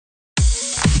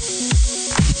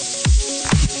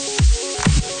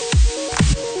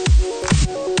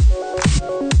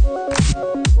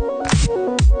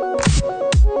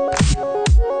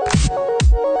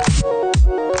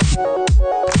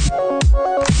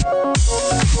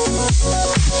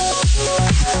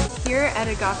at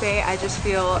Agape, I just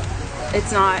feel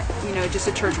it's not, you know, just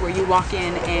a church where you walk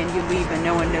in and you leave and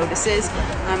no one notices.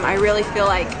 I really feel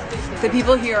like the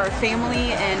people here are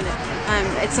family, and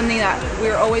it's something that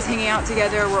we're always hanging out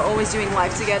together, we're always doing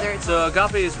life together. So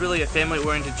Agape is really a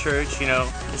family-oriented church, you know.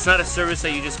 It's not a service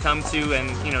that you just come to and,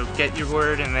 you know, get your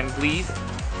word and then leave.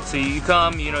 So you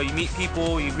come, you know, you meet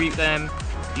people, you greet them,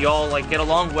 you all like get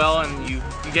along well, and you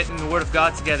get in the Word of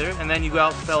God together, and then you go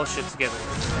out and fellowship together.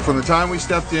 From the time we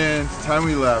stepped in to the time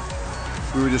we left,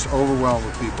 we were just overwhelmed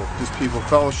with people. Just people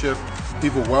fellowship,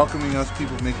 people welcoming us,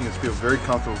 people making us feel very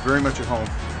comfortable, very much at home,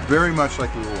 very much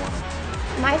like we were wanted.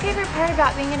 My favorite part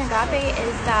about being in Agape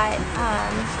is that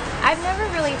I've never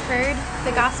really heard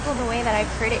the gospel the way that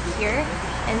I've heard it here,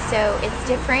 and so it's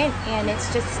different, and it's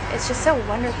just so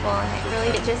wonderful,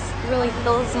 and it just really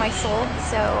fills my soul.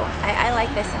 So I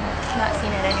like this, and I've not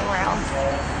seen it anywhere else.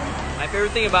 My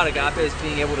favorite thing about Agape is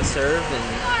being able to serve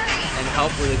and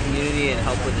help with the community and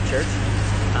help with the church.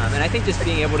 And I think just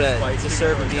being able to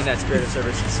serve and be in that spirit of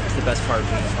service is the best part of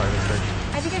being a part of the church.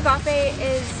 I think Agape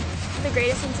is the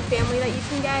greatest sense of family that you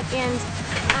can get, and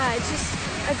it's just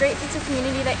a great sense of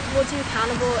community that holds you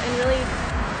accountable and really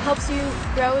helps you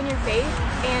grow in your faith,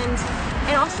 and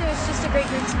also it's just a great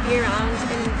group to be around,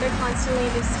 and they're constantly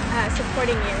just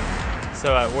supporting you.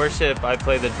 So at worship, I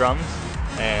play the drums,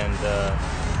 and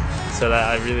so that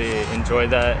I really enjoy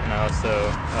that, and I also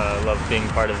love being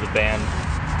part of the band,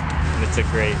 and it's a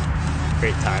great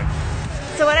time.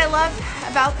 So what I love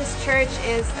about this church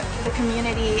is the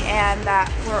community, and that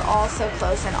we're all so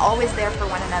close and always there for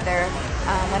one another.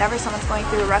 Whenever someone's going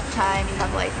through a rough time, you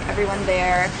have like everyone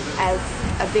there as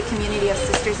a big community of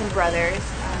sisters and brothers.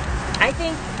 I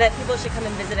think that people should come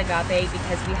and visit Agape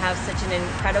because we have such an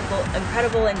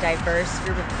incredible and diverse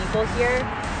group of people here.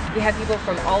 We have people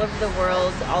from all over the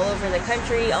world, all over the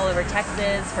country, all over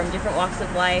Texas, from different walks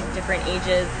of life, different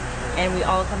ages, and we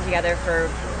all come together for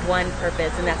one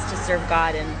purpose, and that's to serve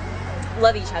God and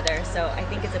love each other. So I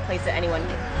think it's a place that anyone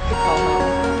could call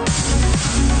home.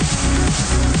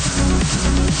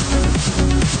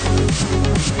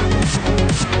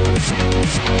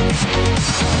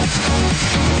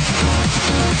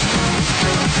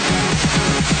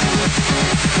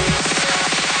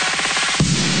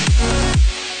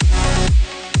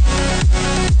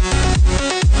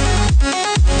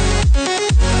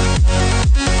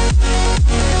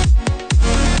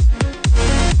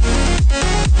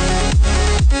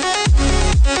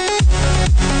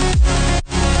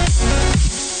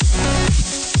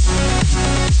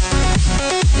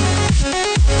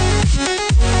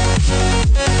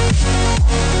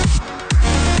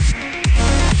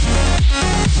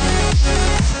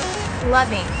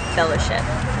 Loving fellowship,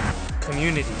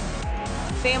 Community,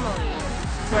 Family,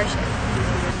 worship,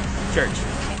 church,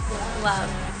 love,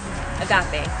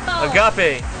 Agape.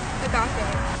 Agape, Agape,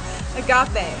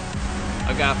 Agape.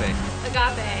 Agape.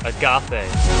 Agape.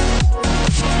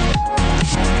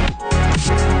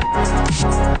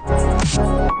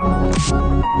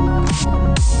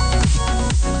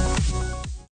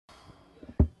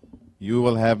 You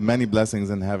will have many blessings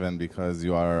in heaven because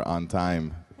you are on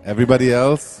time. Everybody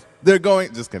else, they're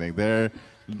going, just kidding.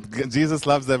 Jesus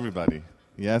loves everybody.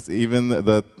 Yes, even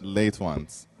the late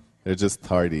ones. They're just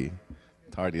tardy.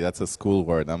 Tardy, that's a school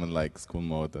word. I'm in like school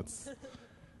mode. That's,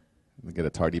 we get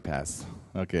a tardy pass.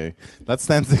 Okay, let's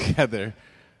stand together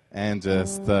and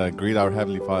just greet our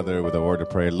Heavenly Father with a word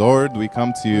of prayer. Lord, we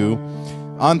come to you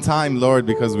on time, Lord,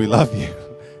 because we love you.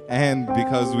 And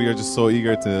because we are just so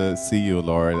eager to see you,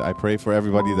 Lord. I pray for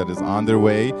everybody that is on their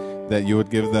way, that you would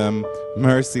give them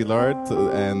mercy, Lord,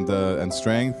 and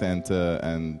strength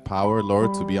and power,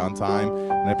 Lord, to be on time.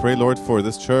 And I pray, Lord, for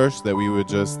this church, that we would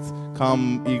just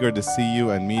come eager to see you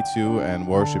and meet you and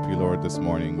worship you, Lord, this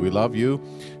morning. We love you.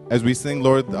 As we sing,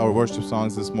 Lord, our worship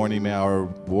songs this morning, may our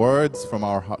words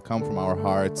come from our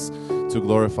hearts to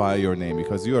glorify your name,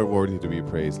 because you are worthy to be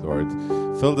praised, Lord.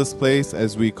 Fill this place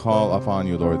as we call upon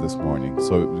you, Lord, this morning.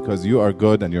 So, because you are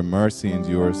good and your mercy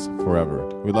endures forever.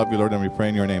 We love you, Lord, and we pray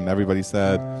in your name. And everybody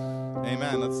said,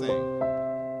 amen. Let's sing.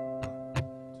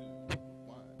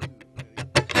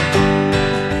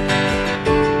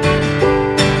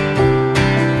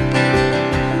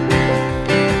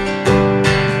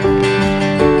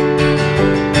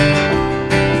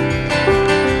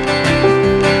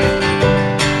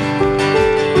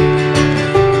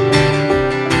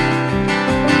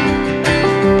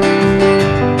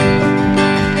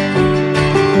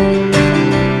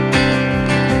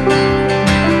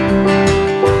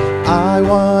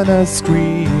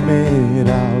 Scream it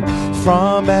out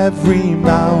from every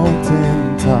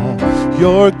mountain top.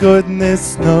 Your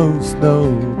goodness knows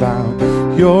no bound.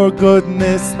 Your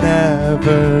goodness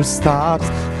never stops.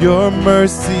 Your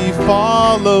mercy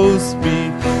follows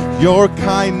me. Your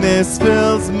kindness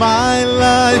fills my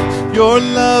life. Your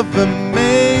love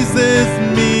amazes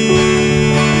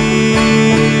me.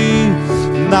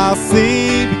 And I'll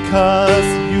sing because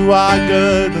you are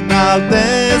good, and I'll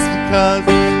dance because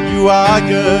you are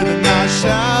good, and I'll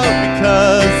shout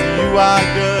because you are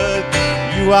good.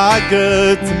 You are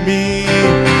good to me.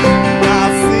 And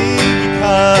I'll sing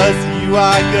because you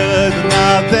are good, and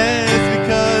I'll dance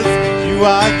because you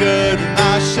are good, and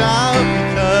I'll shout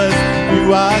because you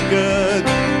are good.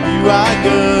 You are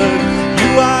good.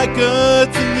 You are good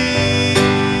to me.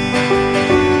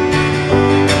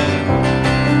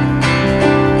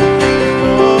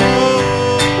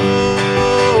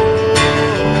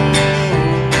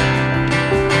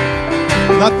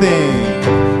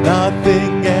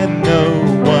 Nothing and no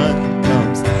one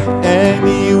comes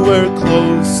anywhere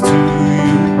close to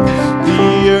you. The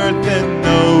earth and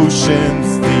oceans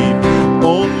deep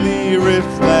only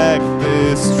reflect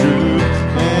this truth.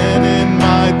 And in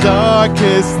my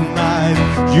darkest night,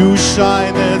 you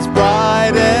shine as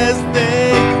bright as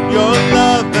day. Your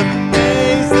love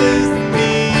amazes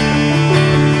me.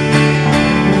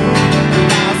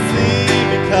 I sing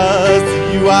because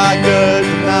you are good,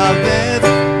 and I'll dance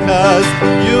because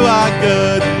you are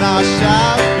good, and I'll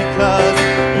shout because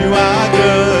you are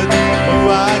good. You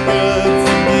are good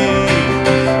to me.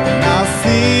 And I'll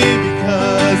sing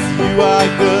because you are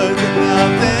good, and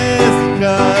I'll dance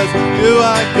because you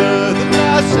are good, and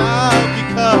I'll shout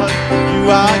because you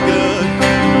are good.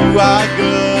 You are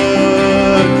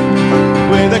good.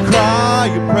 With a cry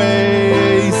of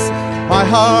praise, my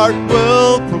heart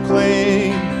will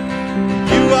proclaim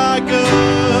you are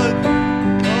good.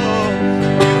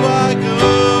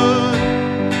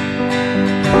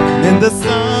 In the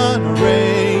sun or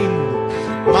rain,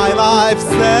 my life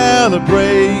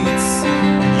celebrates.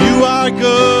 You are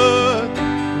good.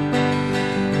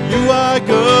 You are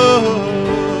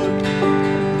good.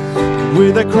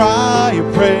 With a cry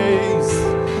of praise,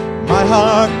 my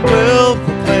heart will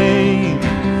proclaim.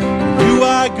 You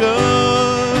are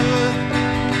good.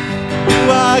 You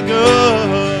are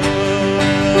good.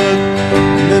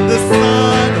 In the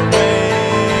sun or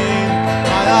rain,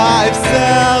 my life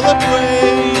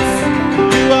celebrates.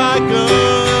 You are good.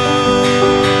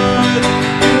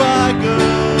 You are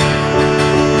good.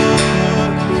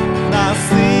 And I'll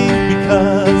sing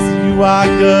because you are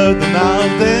good, and I'll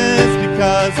dance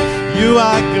because you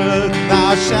are good, and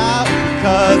I'll shout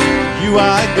because you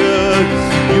are good.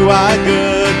 You are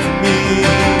good to me.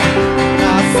 And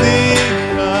I'll sing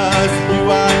because you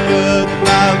are good, and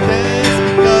I'll dance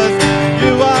because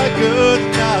you are good,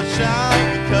 and I'll shout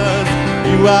because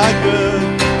you are good.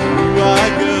 You are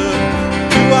good.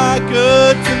 You are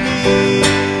good to me.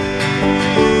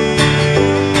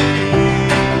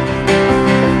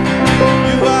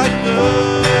 You are good.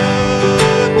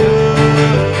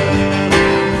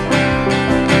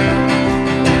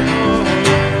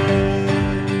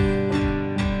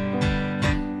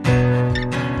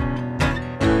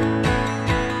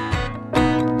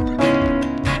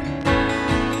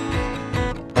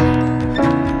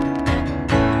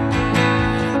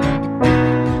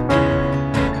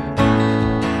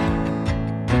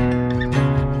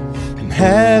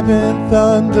 Heaven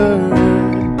thundered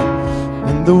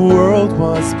and the world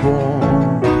was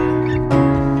born.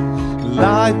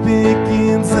 Life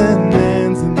begins and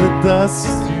ends in the dust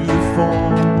you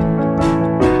form.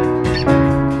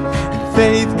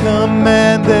 Faith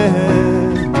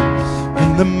commanded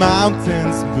and the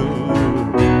mountains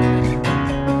move.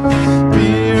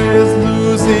 Fear is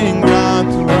losing ground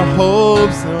to our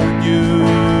hopes on you.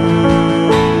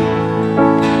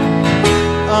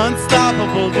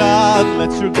 Unstoppable God,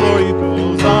 let your glory go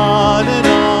on and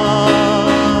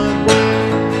on.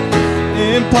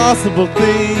 Impossible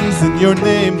things in your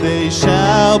name, they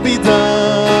shall be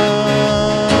done.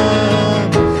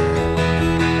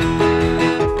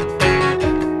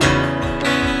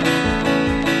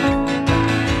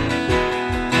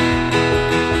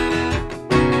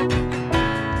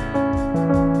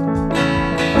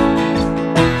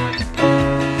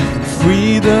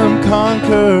 Freedom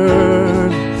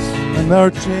conquered, and our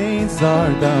chains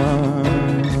are done.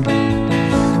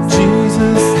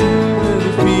 Jesus to the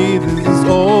defeat is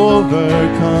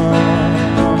overcome.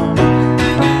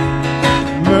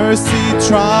 Mercy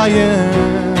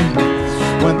triumphed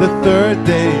when the third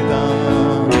day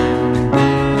dawned.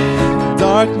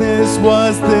 Darkness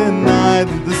was denied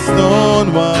and the stone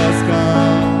was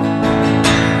gone.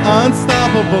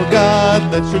 Unstoppable God,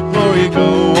 let your glory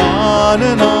go on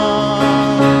and on.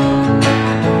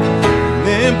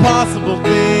 Impossible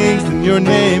things in your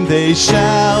name, they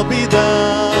shall be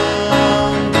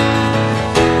done.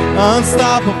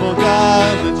 Unstoppable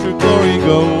God, let your glory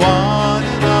go on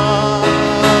and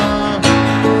on.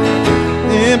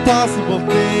 Impossible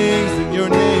things in your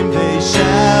name, they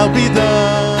shall be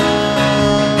done.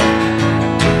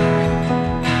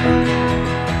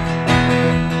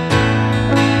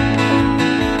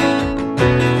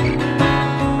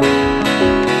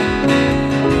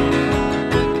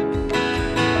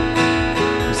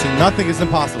 Nothing is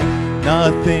impossible.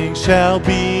 Nothing shall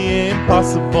be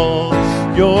impossible.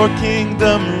 Your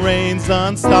kingdom reigns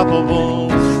unstoppable.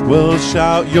 We'll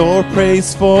shout your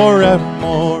praise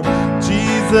forevermore.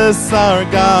 Jesus our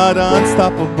God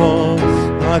unstoppable.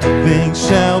 Nothing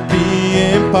shall be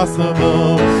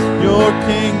impossible. Your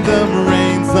kingdom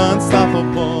reigns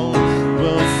unstoppable.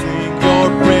 We'll sing your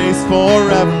praise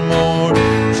forevermore.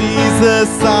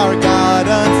 Jesus our God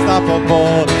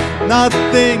unstoppable.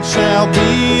 Nothing shall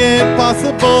be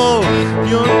impossible.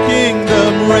 Your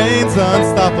kingdom reigns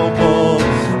unstoppable.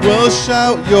 We'll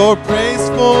shout your praise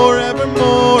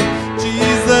forevermore.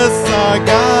 Jesus our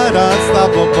God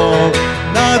unstoppable.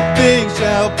 Nothing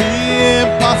shall be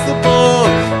impossible.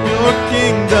 Your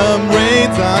kingdom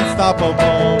reigns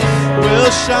unstoppable.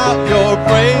 We'll shout your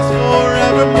praise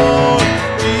forevermore.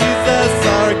 Jesus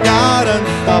our God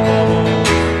unstoppable.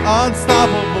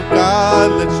 Unstoppable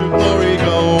God, let your glory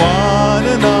go on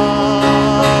and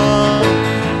on.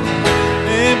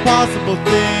 Impossible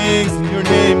things in your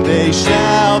name, they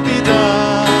shall be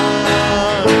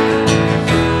done.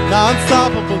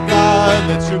 Unstoppable God,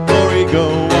 let your glory go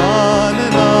on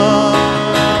and on.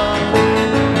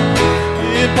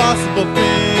 Impossible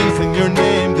things in your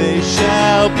name, they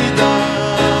shall be done.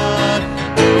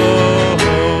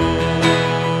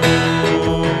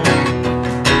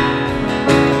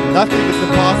 Nothing is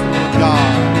impossible with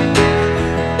God.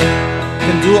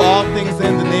 Can do all things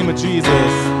in the name of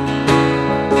Jesus.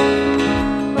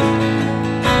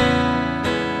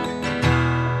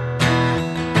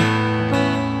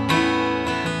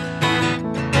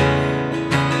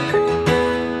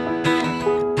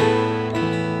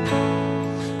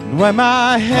 And when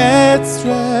my head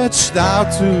stretched out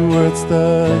towards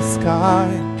the sky,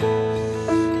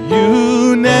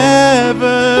 you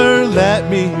never let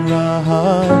me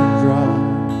run dry.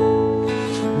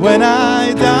 When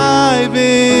I dive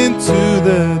into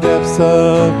the depths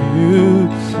of you,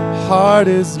 heart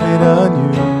is made on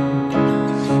you,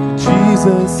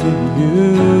 Jesus in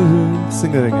you.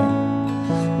 Sing that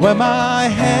again. When my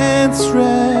hands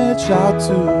stretch out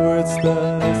towards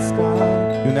the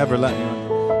sky, you never let me run.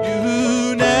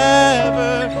 You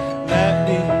never let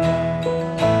me run.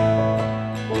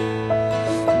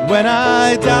 When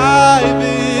I dive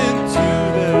into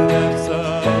the depths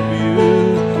of you,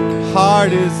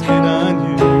 heart is made on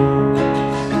you,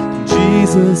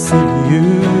 Jesus in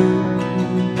you.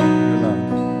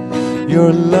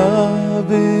 Your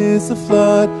love is a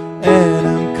flood, and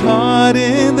I'm caught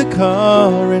in the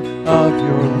current of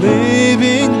your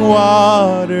living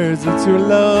waters. It's your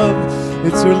love,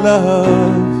 it's your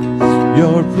love.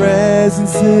 Your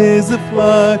presence is a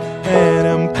flood, and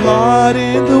I'm caught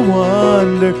in the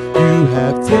wonder. You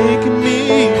have taken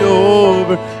me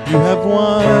over, you have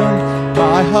won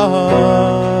my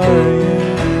heart, yeah.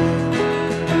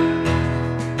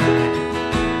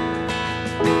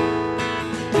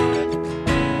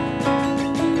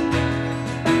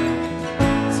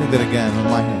 Sing that again with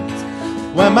my hands.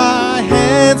 When my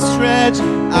hands stretch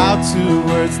out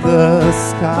towards the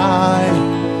sky,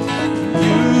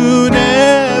 you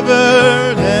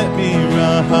never let me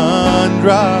run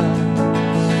dry.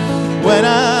 When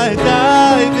I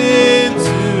dive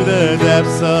into the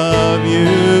depths of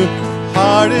you,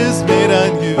 heart is made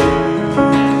on you,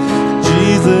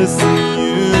 Jesus in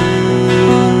you.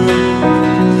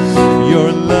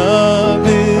 Your love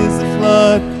is a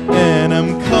flood, and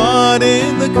I'm caught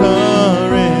in the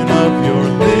current of your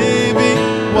living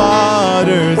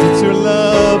waters. It's your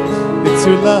love, it's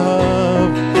your love.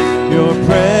 Your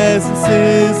presence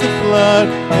is a flood,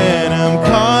 and I'm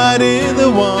caught in the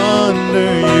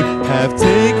wonder. You have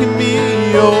taken me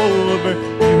over,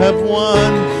 you have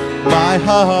won my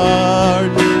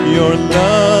heart. Your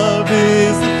love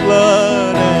is a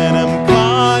flood, and I'm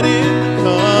caught in the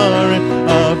current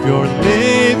of your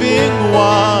living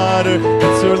water.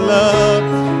 It's your love,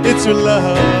 it's your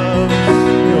love.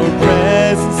 Your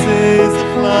presence is a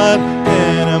flood,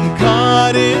 and I'm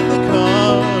caught in the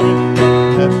current.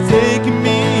 Have taken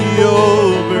me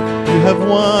over, you have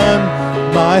won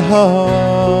my heart.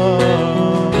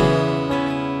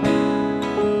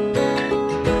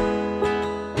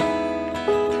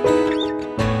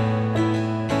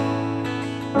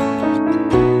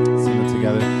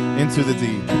 into the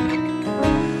deep.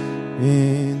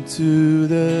 Into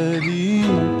the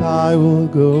deep I will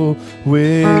go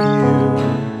with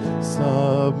you.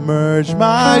 Submerge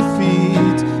my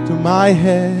feet to my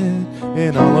head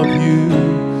in all of you.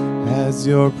 As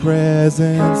your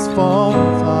presence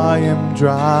falls, I am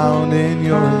drowned in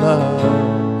your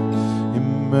love.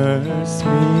 Immerse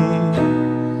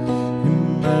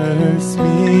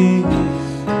me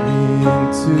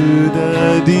into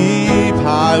the deep.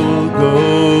 I will go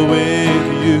with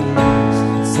you.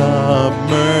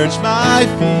 Submerge my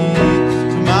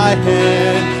feet to my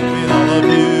head in all of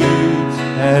you.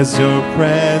 As your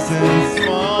presence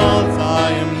falls,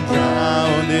 I am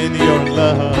drowned in your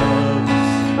love.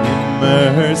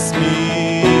 Immerse me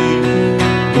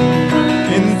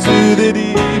into the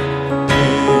deep,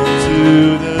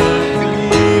 into the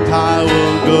deep. I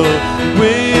will go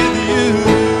with you.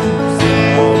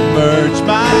 Submerge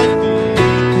my feet,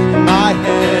 my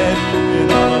head in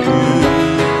all of you.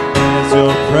 As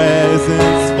your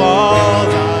presence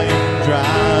falls, I am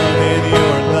drowned in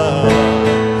your love.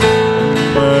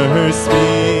 Immerse me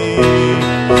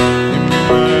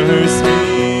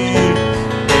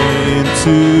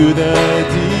into the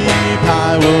deep.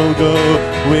 I will go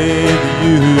with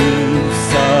you.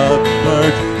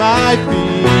 Submerge my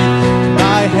feet,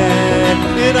 my head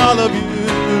in all of you.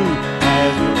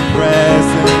 As your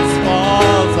presence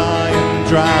falls, I am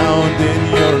drowned in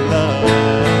your love.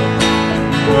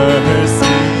 Immerse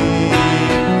me,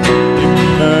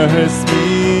 immerse me,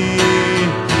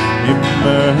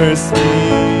 immerse me,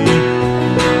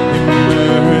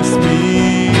 immerse me.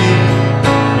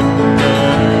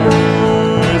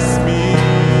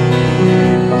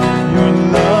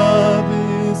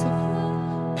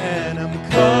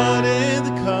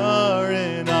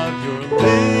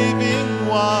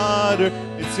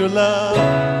 Your love,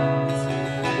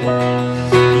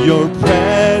 your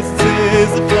presence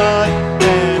is a flood,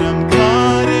 and I'm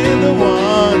caught in the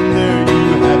wonder.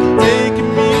 You have taken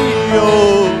me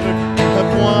over, you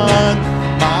have won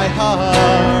my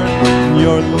heart.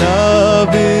 Your love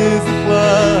is a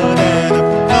flood, and I'm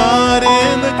caught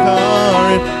in the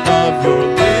current of your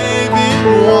living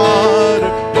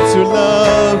water. It's your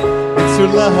love, it's your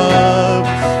love.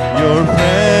 Your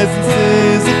presence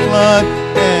is a flood,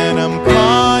 and I'm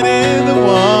caught in the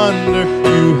wonder.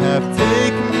 You have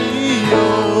taken me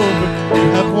over. You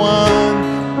have won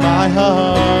my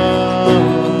heart.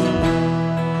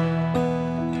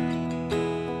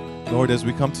 Lord, as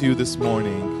we come to you this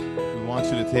morning, we want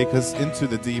you to take us into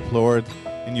the deep, Lord,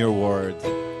 in your word.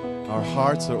 Our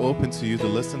hearts are open to you to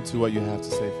listen to what you have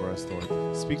to say for us,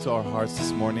 Lord. Speak to our hearts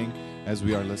this morning as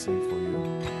we are listening for you.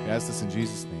 We ask this in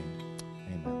Jesus' name.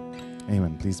 Amen.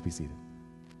 Amen. Please be seated.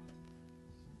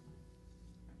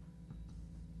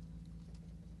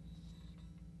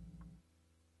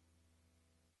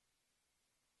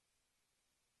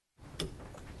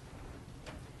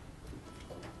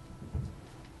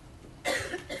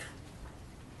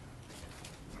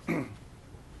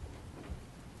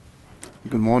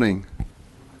 Good morning.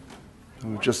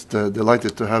 I'm just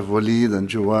delighted to have Waleed and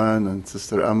Joanne and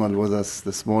Sister Amal with us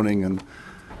this morning, and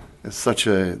it's such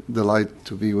a delight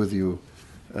to be with you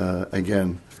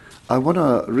again. I want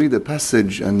to read a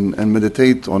passage and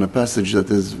meditate on a passage that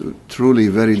is truly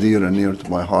very dear and near to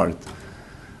my heart.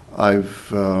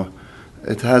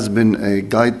 It has been a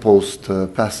guidepost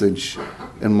passage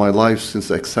in my life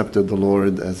since I accepted the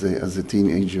Lord as a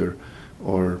teenager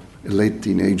or a late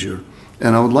teenager.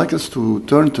 And I would like us to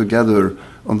turn together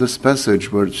on this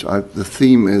passage, which the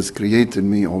theme is, "Create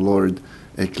in me, O Lord,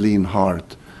 a clean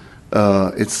heart."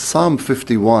 It's Psalm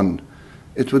 51.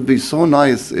 It would be so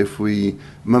nice if we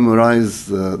memorize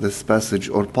this passage,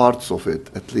 or parts of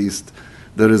it at least.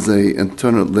 There is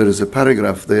a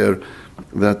paragraph there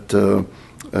that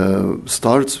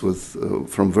starts with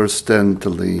from verse 10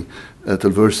 till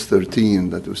verse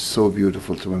 13 that was so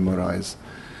beautiful to memorize.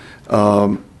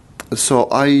 So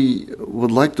I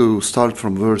would like to start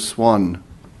from verse 1.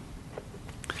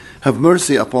 "Have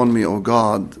mercy upon me, O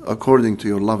God, according to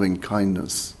your loving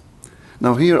kindness."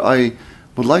 Now here I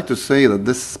would like to say that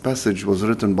this passage was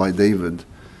written by David,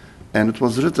 and it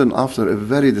was written after a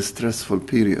very distressful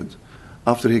period,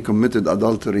 after he committed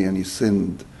adultery and he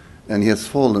sinned, and he has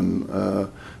fallen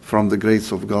from the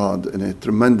grace of God in a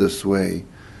tremendous way.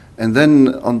 And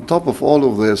then on top of all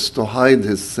of this, to hide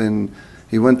his sin,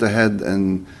 he went ahead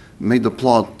and made a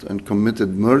plot and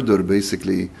committed murder,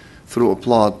 basically, through a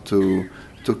plot to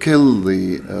kill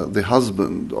the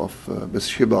husband of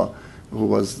Bathsheba, who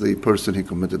was the person he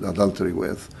committed adultery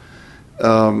with.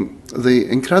 The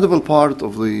incredible part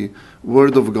of the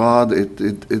Word of God,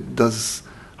 it does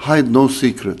hide no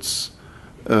secrets.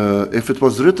 If it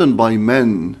was written by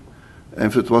men,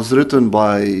 If it was written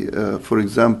by, for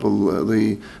example,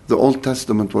 the Old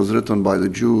Testament was written by the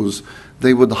Jews,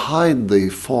 they would hide the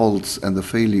faults and the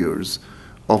failures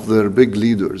of their big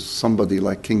leaders, somebody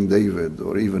like King David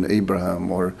or even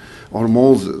Abraham or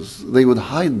Moses. They would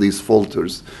hide these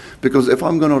falters, because if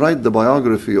I'm going to write the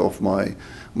biography of my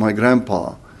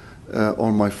grandpa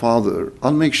or my father,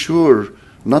 I'll make sure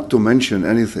not to mention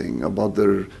anything about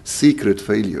their secret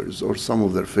failures or some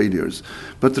of their failures,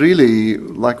 but really,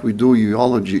 like we do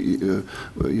eulogies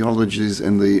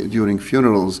during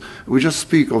funerals, we just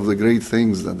speak of the great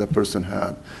things that the person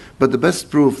had. But the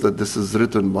best proof that this is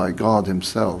written by God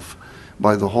Himself,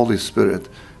 by the Holy Spirit,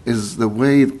 is the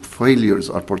way failures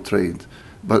are portrayed,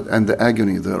 and the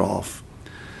agony thereof.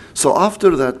 So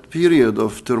after that period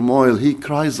of turmoil, he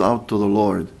cries out to the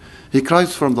Lord. He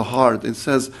cries from the heart and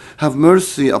says, "Have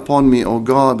mercy upon me, O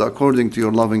God, according to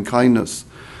your loving kindness.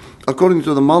 According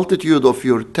to the multitude of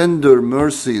your tender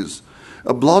mercies,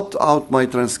 blot out my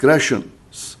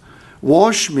transgressions.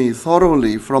 Wash me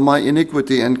thoroughly from my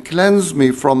iniquity and cleanse me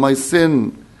from my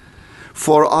sin.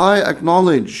 For I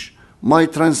acknowledge my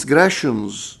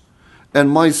transgressions, and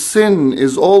my sin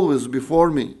is always before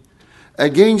me.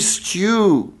 Against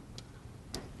you,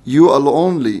 you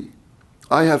only,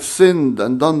 I have sinned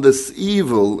and done this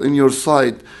evil in your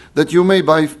sight, that you may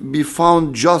be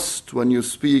found just when you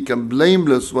speak and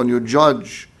blameless when you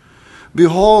judge.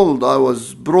 Behold, I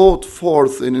was brought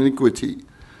forth in iniquity,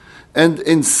 and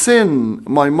in sin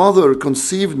my mother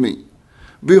conceived me.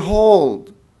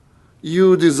 Behold,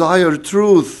 you desire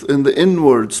truth in the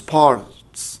inward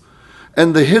parts,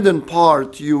 and the hidden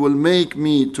part you will make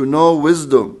me to know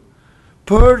wisdom.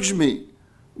 Purge me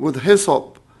with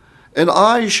hyssop, and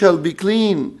I shall be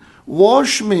clean.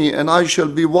 Wash me, and I shall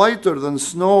be whiter than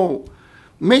snow.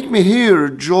 Make me hear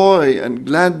joy and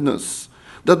gladness,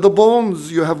 that the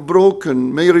bones you have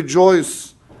broken may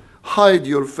rejoice. Hide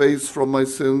your face from my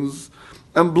sins,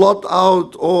 and blot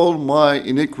out all my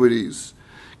iniquities.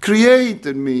 Create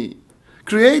in me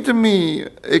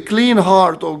a clean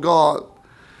heart, O God,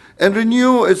 and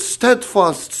renew a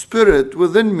steadfast spirit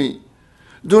within me.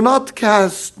 Do not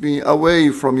cast me away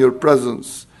from your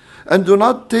presence, and do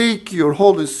not take your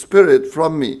Holy Spirit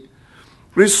from me.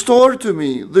 Restore to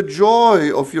me the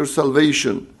joy of your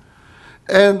salvation,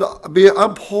 and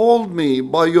uphold me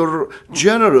by your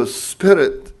generous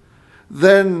spirit.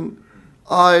 Then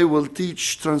I will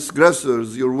teach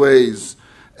transgressors your ways,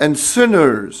 and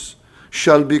sinners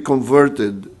shall be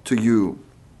converted to you."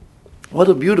 What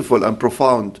a beautiful and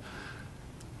profound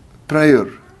prayer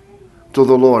to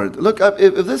the Lord. Look,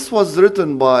 if this was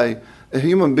written by a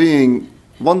human being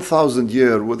 1,000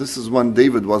 years, well, this is when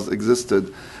David was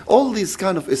existed, all these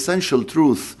kind of essential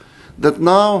truths that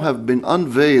now have been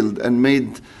unveiled and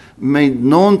made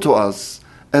known to us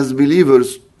as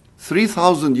believers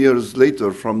 3,000 years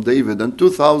later from David and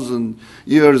 2,000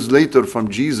 years later from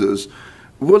Jesus,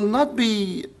 will not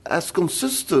be as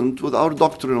consistent with our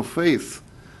doctrine of faith.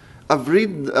 I've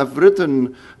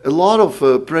written a lot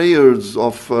of prayers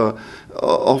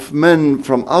of men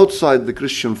from outside the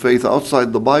Christian faith,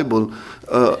 outside the Bible,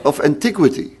 of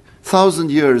antiquity, 1,000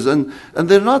 years, and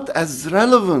they're not as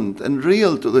relevant and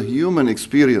real to the human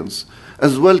experience,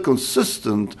 as well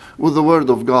consistent with the Word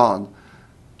of God,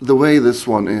 the way this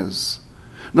one is.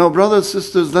 Now, brothers and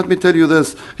sisters, let me tell you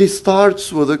this. He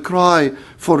starts with a cry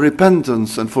for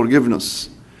repentance and forgiveness.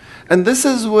 And this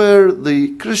is where the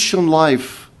Christian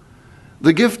life,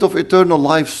 the gift of eternal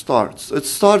life starts. It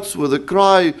starts with a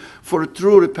cry for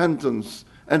true repentance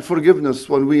and forgiveness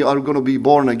when we are going to be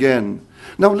born again.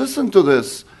 Now listen to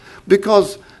this,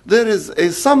 because there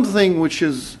is something which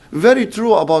is very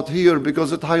true about here,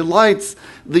 because it highlights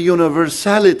the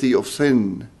universality of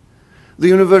sin. The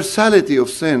universality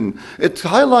of sin. It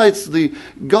highlights the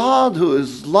God who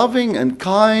is loving and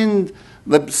kind,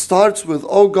 that starts with,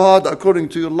 "O God, according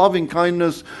to your loving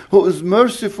kindness," who is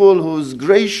merciful, who is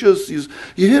gracious.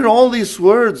 You hear all these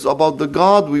words about the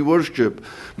God we worship.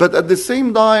 But at the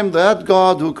same time, that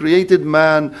God who created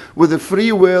man with a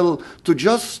free will to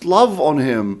just love on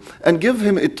him and give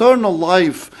him eternal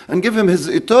life and give him his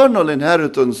eternal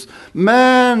inheritance,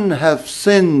 man have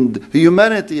sinned,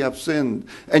 humanity have sinned,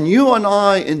 and you and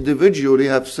I individually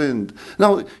have sinned.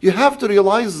 Now, you have to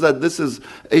realize that this is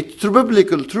a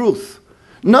biblical truth.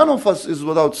 None of us is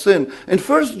without sin. In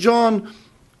 1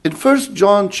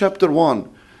 John chapter 1,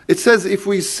 it says, if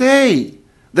we say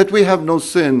that we have no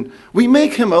sin, we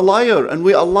make him a liar, and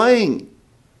we are lying.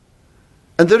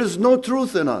 And there is no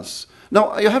truth in us.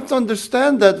 Now, you have to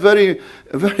understand that very,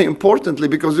 very importantly,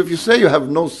 because if you say you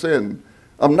have no sin,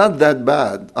 I'm not that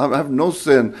bad, I have no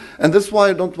sin, and that's why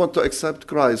I don't want to accept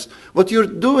Christ, what you're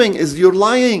doing is you're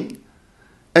lying.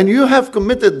 And you have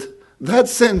committed that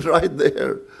sin right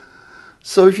there.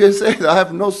 So if you say, I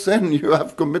have no sin, you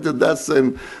have committed that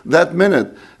sin that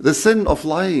minute. The sin of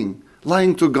lying.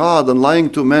 Lying to God and lying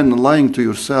to men and lying to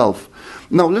yourself.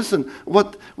 Now listen,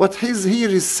 what here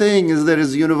is saying is there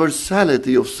is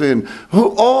universality of sin.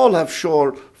 Who all have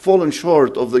fallen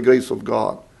short of the grace of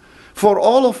God. For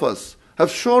all of us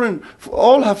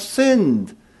all have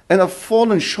sinned and have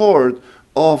fallen short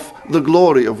of the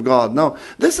glory of God. Now,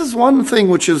 this is one thing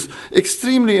which is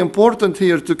extremely important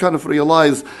here to kind of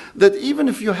realize that even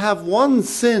if you have one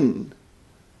sin,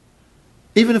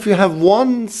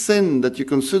 that you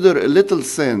consider a little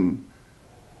sin,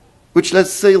 which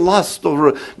let's say lust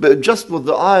or just with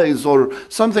the eyes or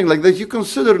something like that, you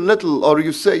consider little, or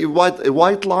you say a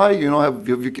white lie, have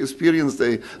you experienced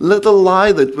a little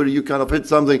lie that where you kind of hit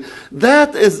something,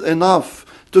 that is enough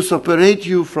to separate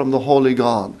you from the holy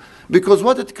God. Because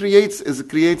what it creates is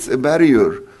a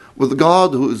barrier with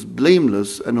God who is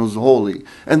blameless and who is holy.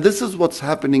 And this is what's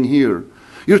happening here.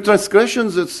 Your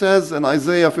transgressions, it says in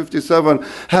Isaiah 57,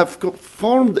 have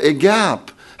formed a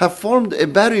gap, have formed a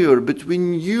barrier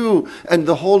between you and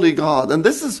the holy God. And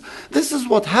this is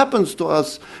what happens to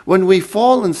us when we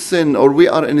fall in sin, or we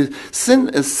are in a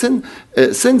sin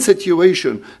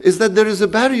situation, is that there is a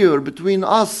barrier between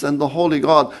us and the holy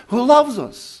God who loves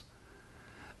us.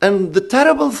 And the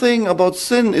terrible thing about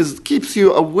sin is it keeps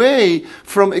you away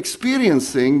from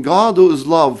experiencing God who is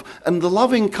love and the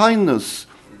loving kindness,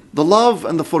 the love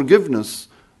and the forgiveness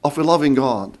of a loving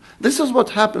God. This is what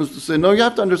happens to sin. Now you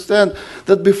have to understand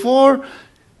that before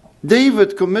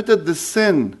David committed this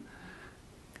sin,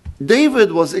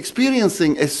 David was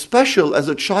experiencing as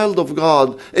a child of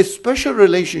God, a special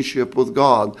relationship with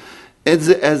God,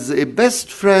 as a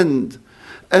best friend,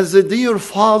 as a dear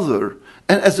father,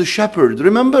 and as a shepherd.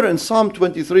 Remember in Psalm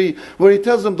 23 where he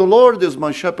tells them, the Lord is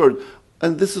my shepherd,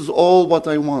 and this is all what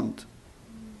I want.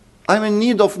 I'm in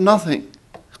need of nothing.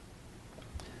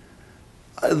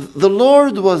 The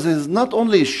Lord was not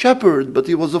only a shepherd, but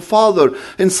he was a father.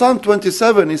 In Psalm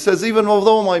 27 he says, even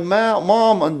although my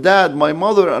mom and dad, my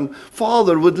mother and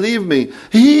father would leave me,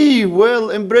 he will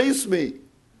embrace me.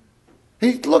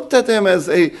 He looked at him as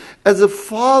a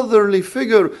fatherly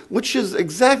figure, which is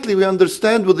exactly we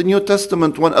understand with the New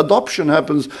Testament when adoption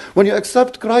happens. When you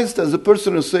accept Christ as a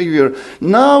personal Savior,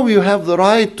 now you have the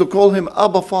right to call him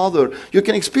Abba Father. You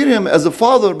can experience him as a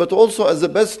father, but also as a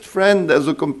best friend, as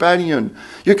a companion.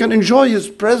 You can enjoy his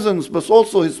presence, but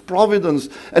also his providence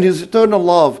and his eternal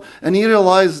love. And he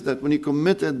realized that when he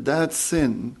committed that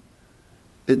sin,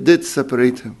 it did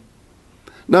separate him.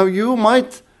 Now you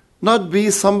might not be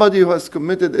somebody who has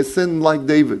committed a sin like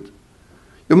David.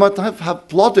 You might have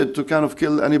plotted to kind of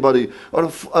kill anybody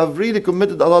or have really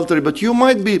committed adultery, but you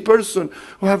might be a person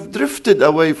who have drifted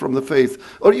away from the faith,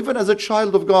 or even as a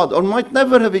child of God, or might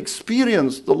never have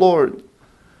experienced the Lord.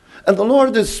 And the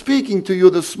Lord is speaking to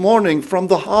you this morning from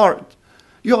the heart.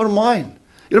 You are mine.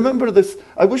 You remember this?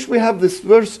 I wish we have this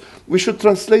verse. We should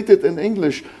translate it in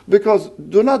English. Because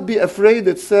do not be afraid,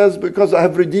 it says, because I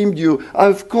have redeemed you.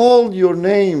 I've called your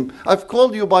name. I've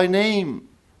called you by name.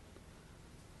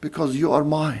 Because you are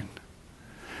mine.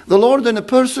 The Lord in a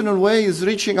personal way is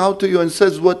reaching out to you and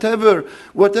says, whatever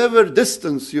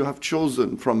distance you have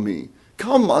chosen from me,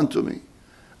 come unto me.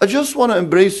 I just want to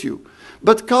embrace you.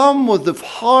 But come with the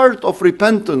heart of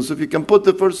repentance. If you can put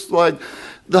the first slide.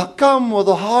 Come with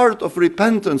a heart of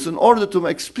repentance in order to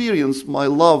experience my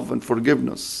love and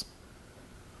forgiveness.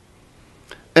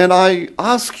 And I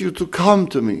ask you to come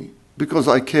to me because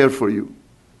I care for you.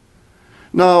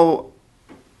 Now,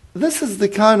 this is the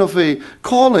kind of a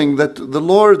calling that the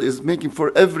Lord is making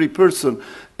for every person.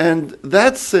 And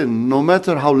that sin, no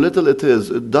matter how little it is,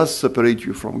 it does separate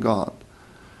you from God.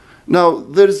 Now,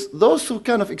 there's those who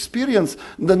kind of experience,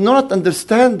 do not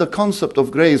understand the concept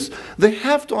of grace. They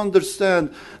have to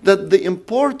understand that the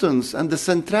importance and the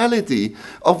centrality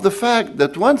of the fact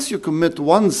that once you commit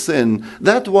one sin,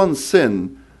 that one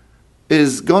sin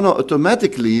is going to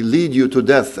automatically lead you to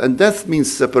death. And death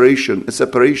means separation, a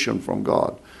separation from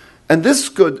God. And this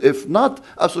could, if not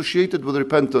associated with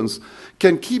repentance,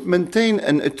 can maintain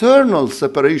an eternal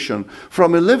separation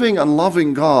from a living and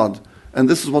loving God. And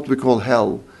this is what we call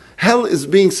hell. Hell is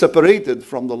being separated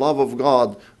from the love of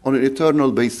God on an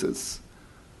eternal basis.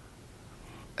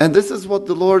 And this is what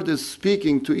the Lord is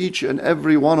speaking to each and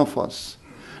every one of us.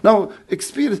 Now,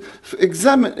 examine,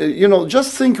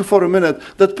 just think for a minute.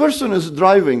 That person is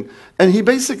driving and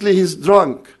he's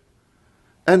drunk.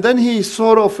 And then he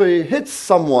sort of hits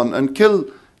someone and kills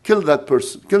that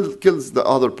person, kills the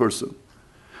other person.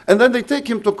 And then they take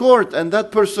him to court, and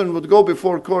that person would go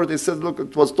before court. He said, look,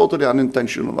 it was totally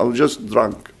unintentional. I was just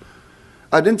drunk.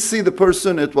 I didn't see the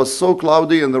person. It was so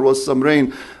cloudy and there was some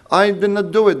rain. I did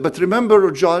not do it. But remember,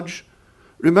 O judge,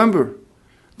 remember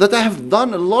that I have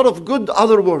done a lot of good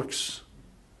other works.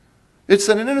 It's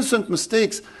an innocent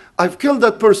mistake. I've killed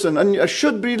that person and I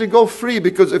should really go free,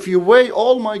 because if you weigh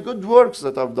all my good works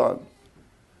that I've done,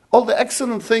 all the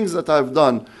excellent things that I've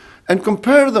done, and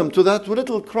compare them to that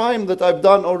little crime that I've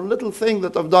done or little thing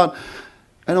that I've done,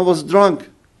 and I was drunk,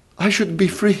 I should be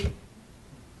free.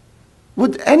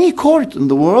 Would any court in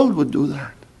the world would do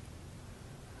that?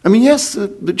 I mean, yes,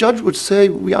 the judge would say,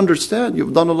 we understand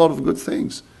you've done a lot of good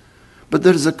things, but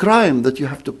there is a crime that you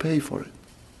have to pay for it.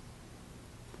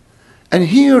 And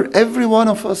here, every one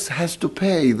of us has to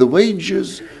pay. The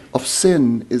wages of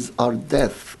sin is our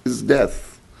death, is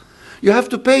death. You have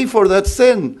to pay for that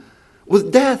sin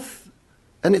with death,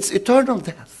 and it's eternal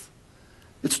death.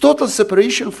 It's total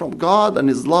separation from God and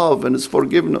His love and His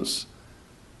forgiveness.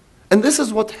 And this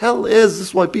is what hell is. This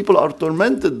is why people are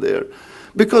tormented there,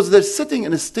 because they're sitting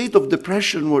in a state of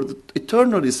depression where they're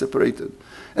eternally separated.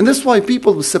 And this is why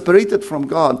people are separated from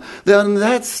God. They are in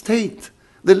that state.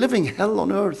 They're living hell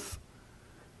on earth.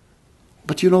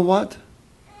 But you know what?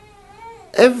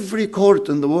 Every court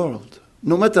in the world,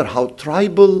 no matter how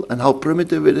tribal and how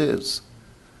primitive it is,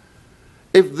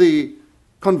 if the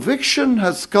conviction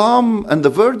has come and the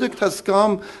verdict has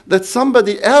come that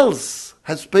somebody else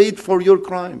has paid for your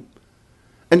crime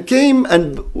and came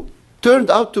and turned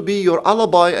out to be your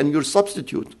alibi and your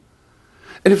substitute,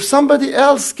 and if somebody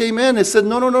else came in and said,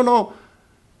 no,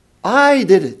 I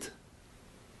did it,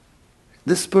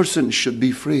 this person should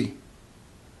be free,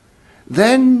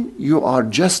 then you are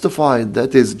justified.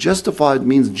 That is, justified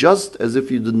means just as if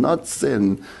you did not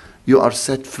sin, you are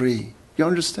set free. You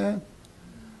understand?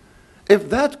 If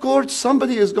that court,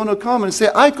 somebody is going to come and say,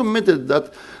 I committed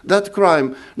that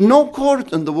crime, no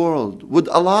court in the world would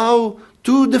allow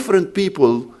two different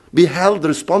people be held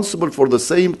responsible for the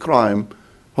same crime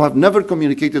who have never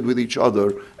communicated with each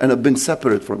other and have been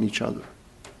separate from each other.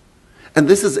 And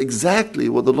this is exactly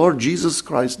what the Lord Jesus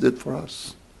Christ did for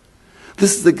us.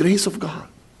 This is the grace of God.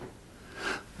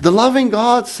 The loving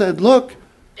God said, look,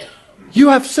 you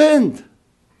have sinned.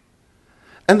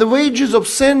 And the wages of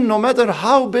sin, no matter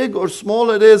how big or small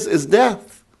it is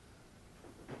death.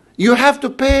 You have to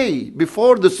pay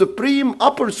before the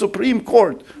upper Supreme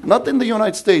Court, not in the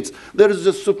United States. There is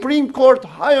a Supreme Court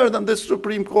higher than this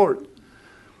Supreme Court.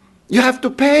 You have to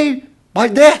pay by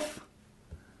death.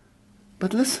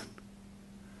 But listen,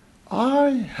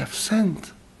 I have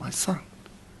sent my Son,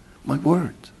 my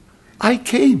word. I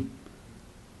came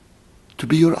to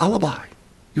be your alibi,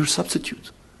 your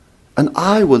substitute. And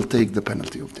I will take the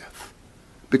penalty of death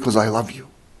because I love you.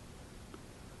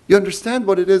 You understand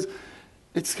what it is?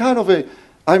 It's kind of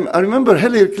I remember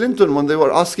Hillary Clinton when they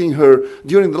were asking her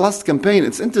during the last campaign.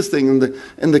 It's interesting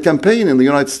in the campaign in the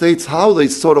United States how they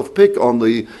sort of pick on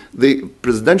the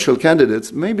presidential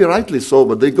candidates. Maybe rightly so,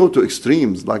 but they go to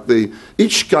extremes. Like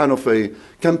each kind of a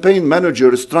campaign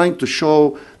manager is trying to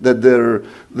show that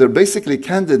their basically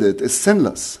candidate is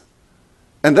sinless.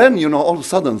 And then, all of a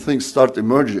sudden things start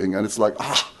emerging and it's like,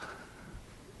 I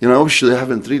wish they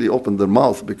haven't really opened their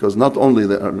mouth, because not only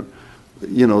they are,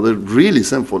 they're really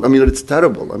sinful. I mean, it's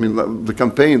terrible. I mean, the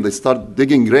campaign, they start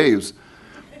digging graves.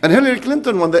 And Hillary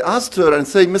Clinton, when they asked her and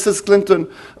say, Mrs. Clinton,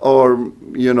 or,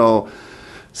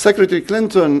 Secretary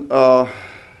Clinton,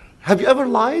 have you ever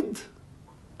lied?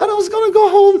 And I was going to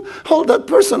go hold that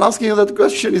person asking that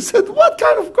question. He said, what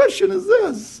kind of question is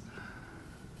this?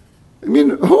 I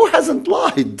mean, who hasn't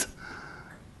lied?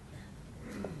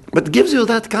 But it gives you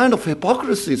that kind of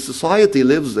hypocrisy society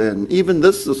lives in, even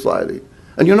this society.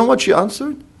 And you know what she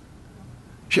answered?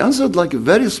 She answered like a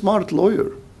very smart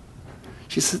lawyer.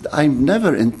 She said, I've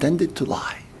never intended to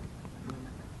lie.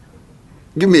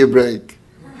 Give me a break.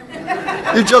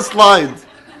 You just lied.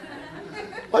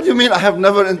 What do you mean I have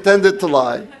never intended to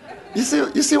lie? You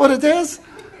see what it is?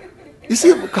 You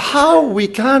see how we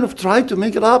kind of try to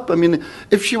make it up? I mean,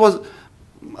 if she was,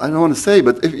 I don't want to say,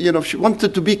 but if she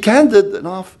wanted to be candid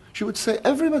enough, she would say,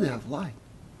 everybody has lied.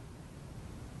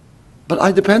 But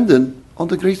I depended on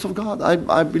the grace of God.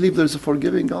 I believe there's a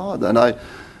forgiving God, and I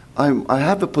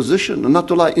have a position not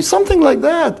to lie. It's something like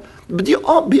that. But you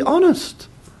be honest.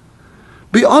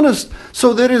 Be honest.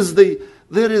 So there is the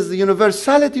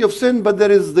universality of sin, but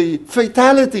there is the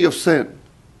fatality of sin.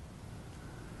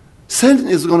 Sin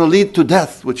is going to lead to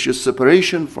death, which is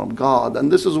separation from God. And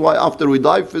this is why after we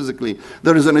die physically,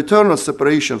 there is an eternal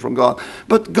separation from God.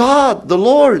 But God, the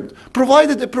Lord,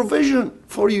 provided a provision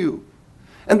for you.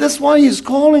 And that's why He's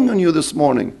calling on you this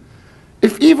morning.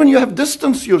 If even you have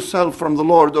distanced yourself from the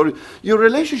Lord, or your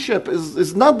relationship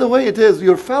is not the way it is,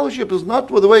 your fellowship is not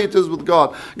the way it is with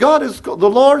God, the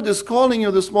Lord is calling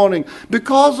you this morning.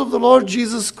 Because of the Lord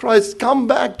Jesus Christ, come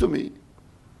back to me.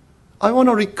 I want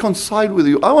to reconcile with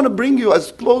you. I want to bring you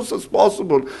as close as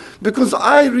possible, because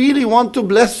I really want to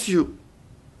bless you.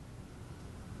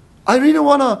 I really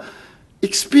want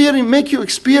to make you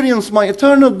experience my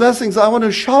eternal blessings. I want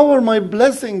to shower my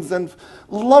blessings and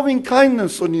loving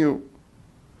kindness on you.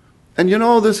 And you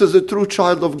know, this is a true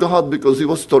child of God because he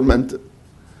was tormented.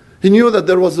 He knew that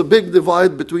there was a big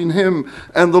divide between him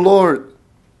and the Lord.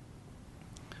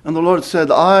 And the Lord said,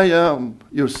 I am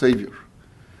your Savior.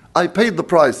 I paid the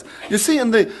price. You see,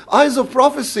 in the eyes of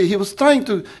prophecy,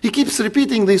 he keeps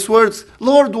repeating these words,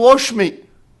 Lord, wash me.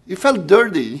 He felt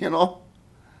dirty, you know.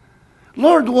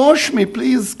 Lord, wash me,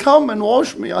 please. Come and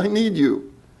wash me. I need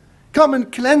you. Come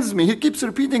and cleanse me. He keeps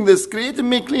repeating this. Create in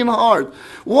me a clean heart.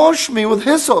 Wash me with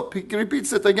hyssop. He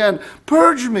repeats it again.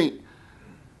 Purge me.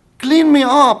 Clean me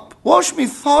up. Wash me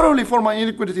thoroughly for my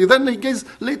iniquity. Then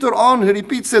later on, he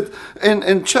repeats it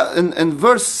in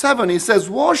verse 7. He says,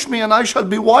 wash me and I shall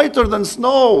be whiter than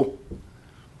snow.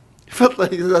 He felt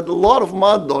like he had a lot of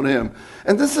mud on him.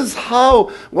 And this is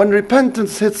how, when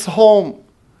repentance hits home,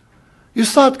 you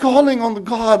start calling on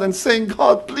God and saying,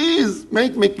 God, please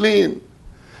make me clean.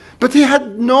 But he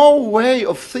had no way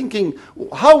of thinking,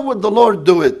 how would the Lord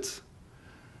do it?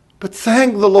 But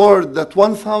thank the Lord that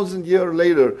 1,000 years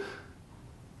later,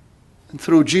 and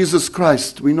through Jesus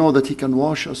Christ, we know that he can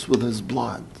wash us with his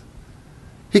blood.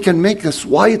 He can make us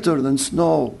whiter than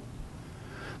snow.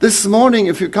 This morning,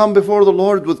 if you come before the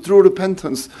Lord with true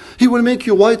repentance, he will make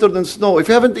you whiter than snow. If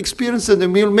you haven't experienced it, he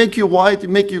will make you white,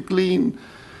 he'll make you clean.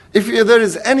 If there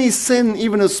is any sin,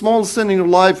 even a small sin in your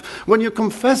life, when you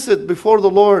confess it before the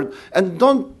Lord, and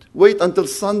don't wait until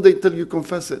Sunday till you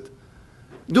confess it.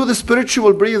 Do the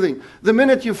spiritual breathing. The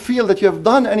minute you feel that you have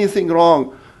done anything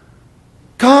wrong,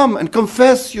 come and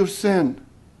confess your sin.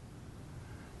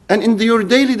 And in your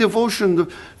daily devotion, the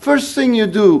first thing you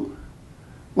do,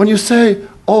 when you say,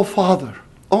 Oh Father,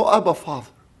 Oh Abba Father,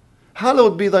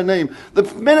 hallowed be thy name. The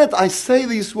minute I say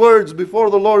these words before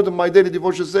the Lord in my daily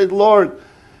devotion, say, Lord,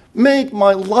 make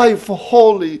my life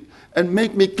holy and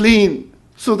make me clean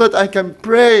so that I can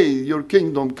pray your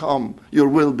kingdom come, your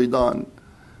will be done.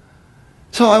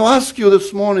 So I ask you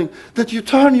this morning that you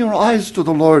turn your eyes to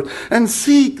the Lord and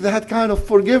seek that kind of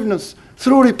forgiveness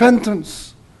through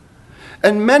repentance.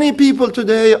 And many people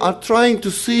today are trying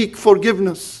to seek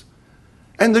forgiveness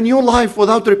and the new life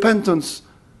without repentance.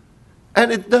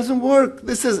 And it doesn't work.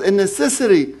 This is a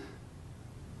necessary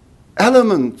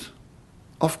element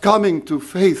of coming to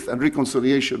faith and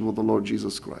reconciliation with the Lord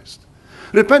Jesus Christ.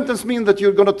 Repentance means that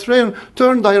you're going to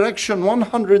turn direction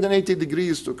 180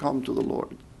 degrees to come to the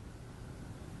Lord.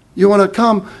 You want to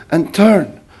come and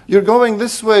turn. You're going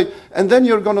this way, and then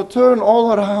you're going to turn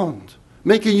all around,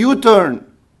 make a U-turn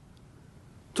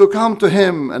to come to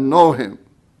him and know him.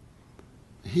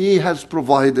 He has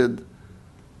provided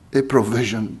a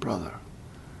provision, brother.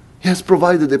 He has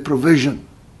provided a provision.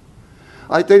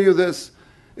 I tell you this,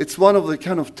 it's one of the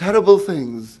kind of terrible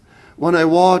things when I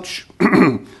watch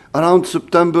around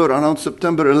September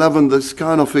 11, this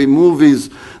kind of movies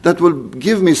that will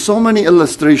give me so many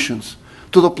illustrations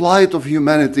to the plight of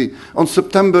humanity on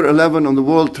September 11 on the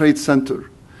World Trade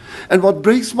Center. And what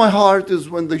breaks my heart is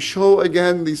when they show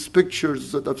again these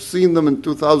pictures that I've seen them in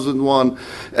 2001,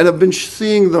 and I've been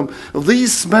seeing them,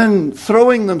 these men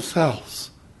throwing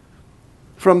themselves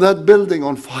from that building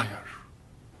on fire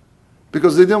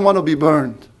because they didn't want to be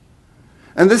burned.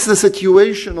 And this is the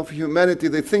situation of humanity.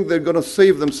 They think they're going to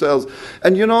save themselves.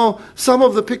 And you know, some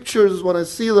of the pictures, when I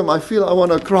see them, I feel I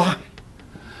want to cry.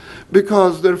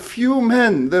 Because there are few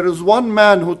men. There is one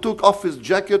man who took off his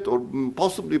jacket or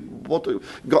possibly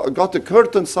got a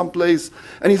curtain someplace,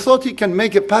 and he thought he can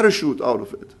make a parachute out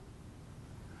of it.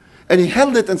 And he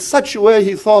held it in such a way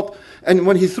he thought, and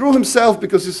when he threw himself,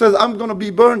 because he says, I'm going to be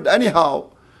burned anyhow,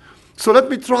 so let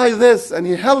me try this. And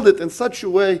he held it in such a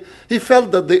way, he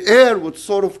felt that the air would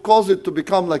sort of cause it to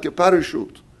become like a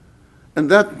parachute. And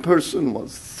that person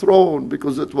was thrown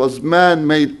because it was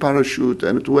man-made parachute,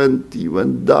 and he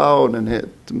went down and hit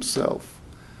himself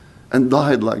and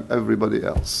died like everybody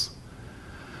else.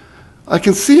 I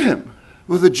can see him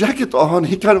with the jacket on.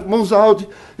 He kind of moves out.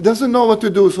 He doesn't know what to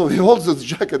do, so he holds his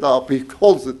jacket up. He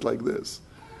holds it like this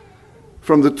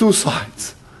from the two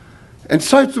sides and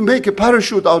tries to make a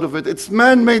parachute out of it. It's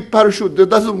man-made parachute that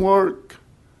doesn't work.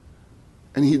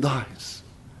 And he dies.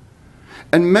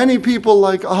 And many people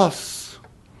like us,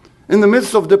 in the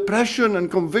midst of depression and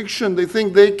conviction, they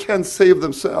think they can save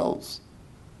themselves.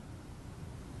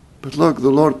 But look, the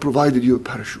Lord provided you a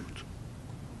parachute.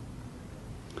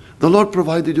 The Lord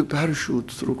provided you a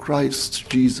parachute through Christ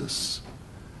Jesus.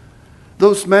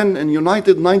 Those men in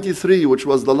United 93, which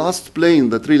was the last plane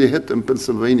that really hit in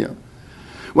Pennsylvania,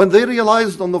 when they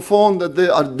realized on the phone that they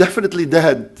are definitely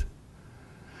dead,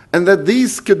 and that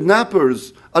these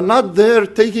kidnappers are not there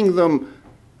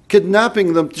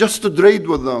kidnapping them just to trade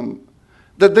with them,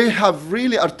 that they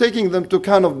are taking them to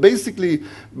kind of basically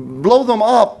blow them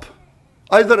up,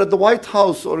 either at the White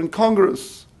House or in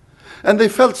Congress. And they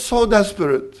felt so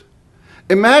desperate.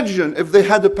 Imagine if they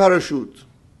had a parachute,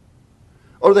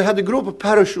 or they had a group of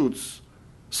parachutes.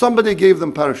 Somebody gave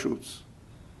them parachutes.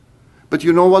 But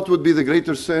you know what would be the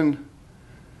greater sin?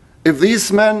 If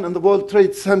these men in the World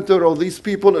Trade Center or these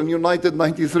people in United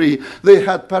 93, they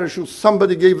had parachutes,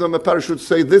 somebody gave them a parachute,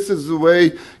 say, this is the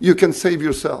way you can save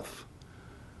yourself.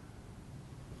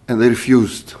 And they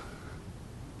refused.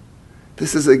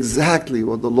 This is exactly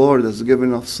what the Lord has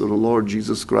given us through the Lord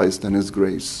Jesus Christ and His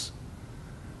grace.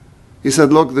 He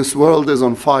said, look, this world is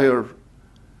on fire,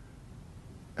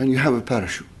 and you have a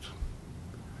parachute.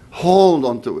 Hold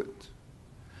on to it.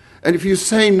 And if you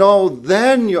say no,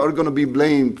 then you are going to be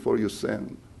blamed for your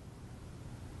sin.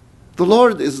 The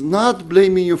Lord is not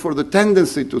blaming you for the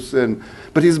tendency to sin,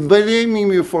 but He's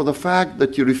blaming you for the fact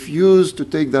that you refuse to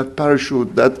take that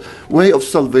parachute, that way of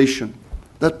salvation,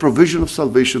 that provision of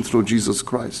salvation through Jesus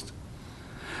Christ.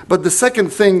 But the second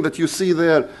thing that you see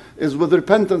there is with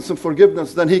repentance and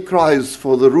forgiveness, then he cries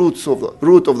for the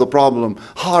root of the problem,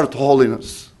 heart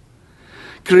holiness.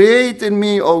 Create in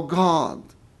me, O God,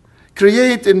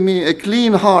 create in me a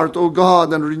clean heart, O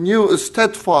God, and renew a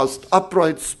steadfast,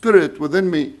 upright spirit within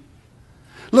me.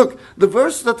 Look, the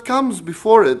verse that comes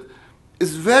before it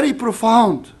is very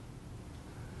profound.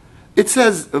 It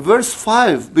says, verse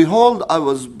 5, behold, I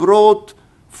was brought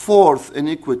forth in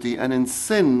iniquity, and in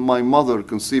sin my mother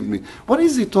conceived me. What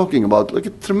is he talking about? Like a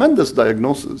tremendous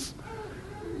diagnosis.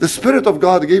 The Spirit of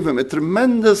God gave him a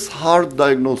tremendous heart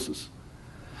diagnosis.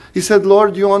 He said,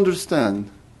 Lord, you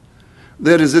understand,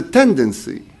 there is a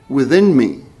tendency within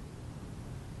me,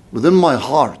 within my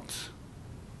heart,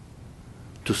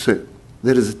 to sin.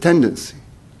 There is a tendency.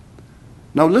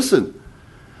 Now listen,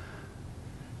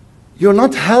 you're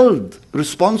not held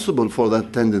responsible for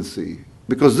that tendency,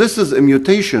 because this is a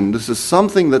mutation. This is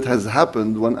something that has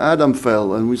happened when Adam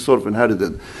fell and we sort of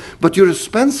inherited. But you're held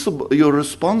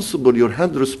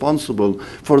responsible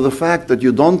for the fact that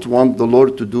you don't want the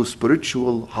Lord to do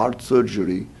spiritual heart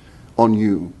surgery on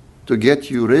you to get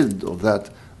you rid of that,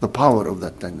 the power of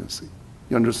that tendency.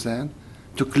 You understand?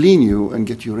 To clean you and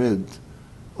get you rid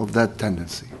of that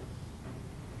tendency.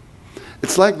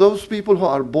 It's like those people who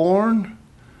are born.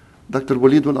 Dr.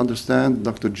 Walid will understand,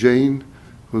 Dr. Jane,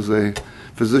 who's a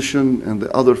physician, and the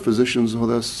other physicians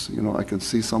with us, I can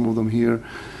see some of them here.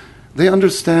 They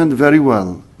understand very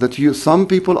well that some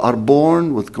people are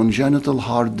born with congenital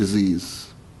heart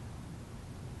disease.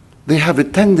 They have a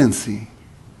tendency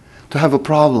to have a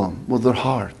problem with their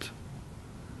heart.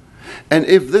 And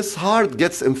if this heart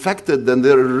gets infected, then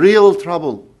they're in real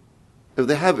trouble. If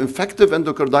they have infective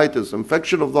endocarditis,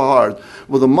 infection of the heart,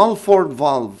 with a malformed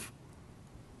valve,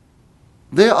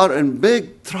 they are in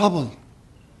big trouble.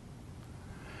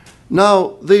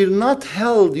 Now, you're not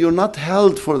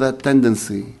held for that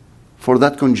tendency, for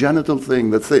that congenital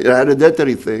thing, that's a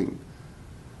hereditary thing,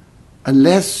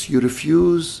 unless you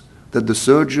refuse that the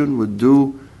surgeon would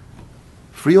do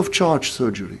free of charge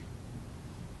surgery.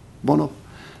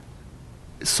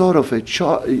 Sort of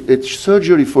a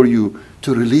surgery for you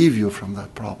to relieve you from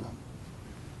that problem.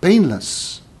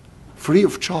 Painless, free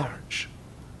of charge.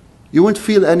 You won't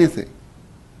feel anything,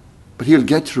 but He'll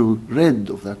get you rid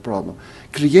of that problem.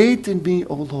 Create in me,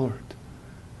 O Lord,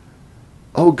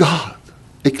 O God,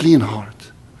 a clean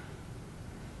heart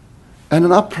and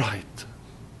an upright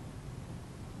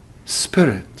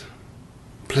spirit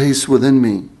place within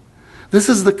me. This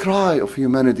is the cry of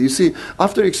humanity. You see,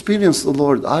 after experience the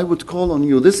Lord, I would call on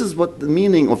you. This is what the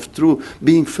meaning of true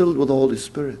being filled with the Holy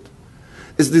Spirit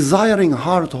is, desiring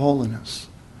heart holiness.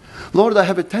 Lord, I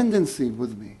have a tendency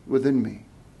within me.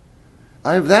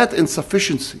 I have that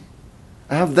insufficiency.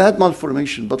 I have that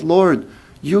malformation. But Lord,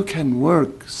 you can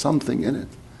work something in it.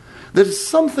 There is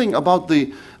something about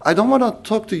I don't want to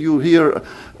talk to you here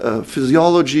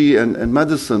physiology and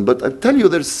medicine, but I tell you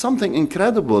there's something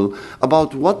incredible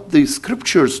about what the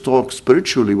scriptures talk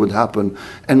spiritually would happen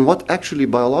and what actually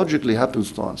biologically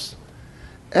happens to us.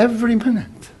 Every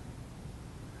minute,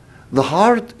 the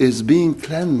heart is being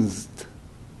cleansed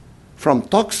from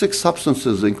toxic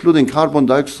substances, including carbon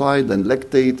dioxide and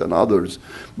lactate and others,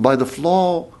 by the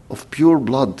flow of pure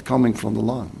blood coming from the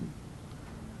lung.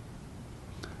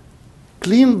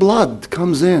 clean blood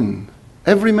comes in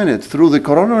every minute through the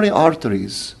coronary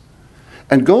arteries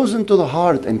and goes into the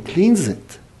heart and cleans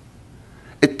it.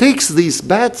 It takes these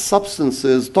bad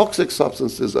substances, toxic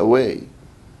substances away,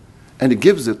 and it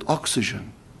gives it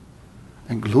oxygen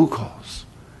and glucose,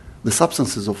 the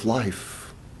substances of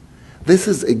life. This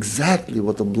is exactly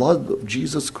what the blood of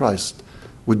Jesus Christ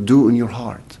would do in your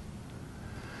heart.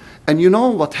 And you know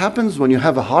what happens when you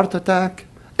have a heart attack?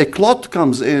 A clot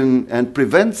comes in and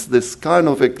prevents this kind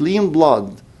of a clean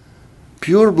blood,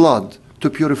 pure blood, to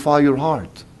purify your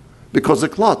heart. Because a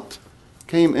clot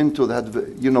came into that,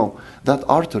 that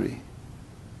artery.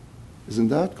 Isn't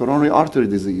that? Coronary artery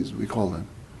disease, we call it.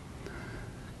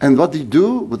 And what they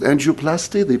do with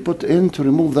angioplasty, they put in to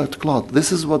remove that clot.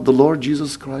 This is what the Lord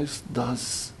Jesus Christ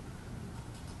does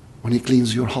when He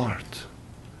cleans your heart.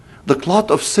 The clot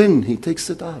of sin, He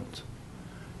takes it out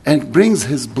and brings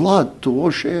His blood to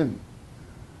wash in.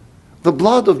 The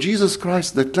blood of Jesus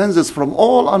Christ that cleanses from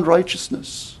all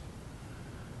unrighteousness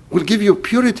will give you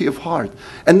purity of heart.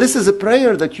 And this is a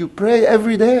prayer that you pray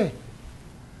every day.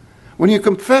 When you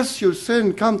confess your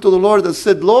sin, come to the Lord and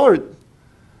say, Lord,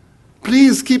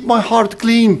 please keep my heart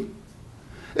clean.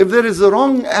 If there is a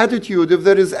wrong attitude, if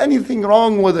there is anything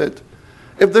wrong with it,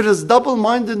 if there is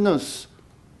double-mindedness,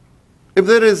 if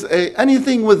there is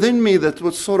anything within me that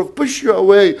would sort of push you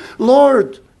away,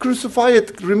 Lord, crucify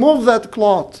it, remove that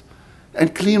clot,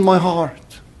 and clean my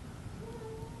heart.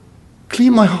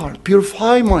 Clean my heart,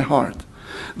 purify my heart.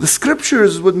 The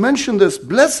scriptures would mention this.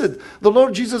 Blessed, the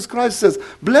Lord Jesus Christ says,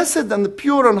 blessed and the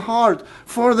pure in heart,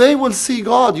 for they will see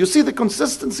God. You see the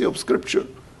consistency of scripture.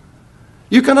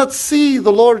 You cannot see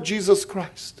the Lord Jesus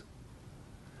Christ.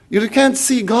 You can't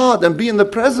see God and be in the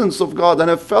presence of God and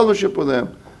have fellowship with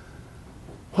Him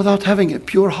without having a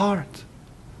pure heart.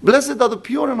 Blessed are the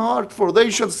pure in heart, for they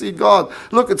shall see God.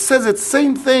 Look, it says it's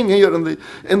same thing here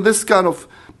in this kind of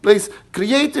place.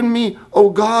 Create in me, O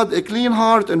God, a clean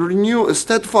heart and renew a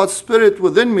steadfast spirit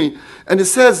within me. And it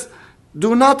says,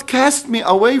 do not cast me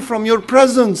away from your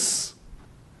presence.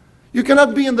 You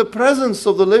cannot be in the presence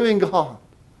of the living God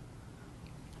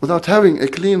without having a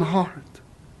clean heart.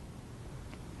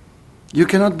 You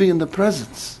cannot be in the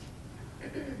presence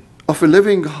of a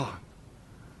living God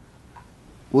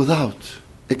without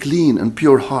a clean and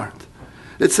pure heart.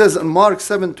 It says in Mark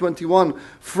 7:21,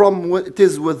 from it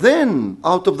is within,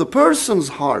 out of the person's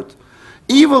heart,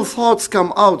 evil thoughts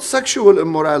come out, sexual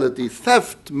immorality,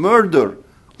 theft, murder,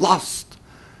 lust.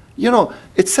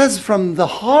 It says from the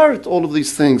heart all of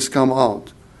these things come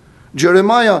out.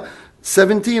 Jeremiah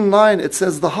 17:9, it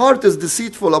says, the heart is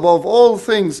deceitful above all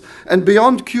things and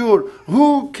beyond cure.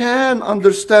 Who can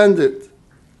understand it?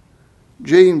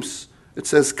 James, it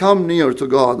says, come near to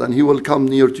God and He will come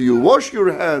near to you. Wash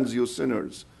your hands, you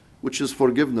sinners, which is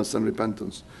forgiveness and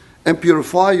repentance. And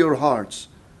purify your hearts,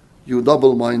 you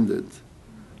double-minded.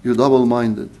 You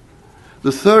double-minded.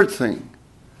 The third thing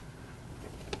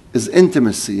is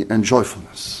intimacy and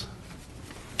joyfulness.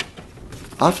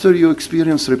 After you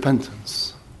experience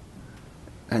repentance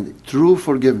and true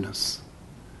forgiveness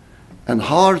and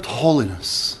heart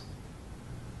holiness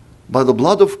by the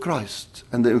blood of Christ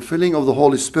and the infilling of the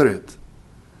Holy Spirit,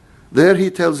 there He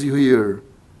tells you here,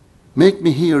 make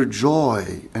me hear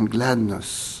joy and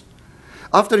gladness.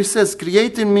 After He says,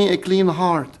 create in me a clean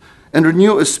heart and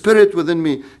renew a spirit within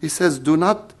me, He says, do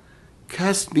not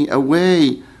cast me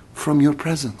away from your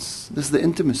presence. This is the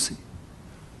intimacy.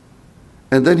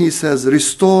 And then He says,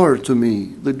 restore to me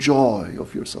the joy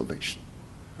of your salvation.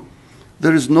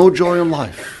 There is no joy in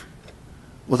life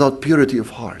without purity of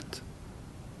heart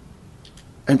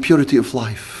and purity of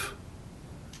life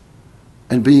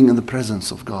and being in the presence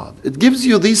of God. It gives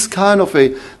you this kind of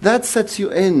that sets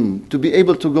you in to be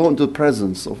able to go into the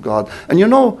presence of God. And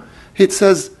it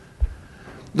says,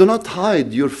 do not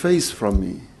hide your face from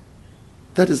me.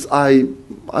 That is, I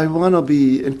want to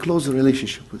be in closer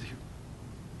relationship with you.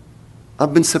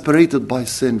 I've been separated by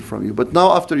sin from you. But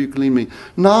now after you clean me,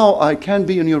 now I can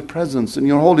be in your presence, in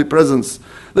your holy presence.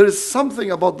 There is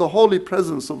something about the holy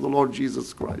presence of the Lord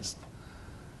Jesus Christ.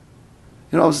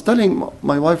 I was telling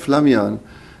my wife Lamia, and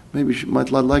maybe she might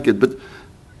not like it, but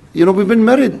we've been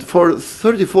married for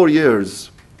 34 years.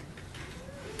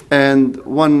 And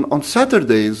on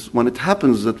Saturdays, when it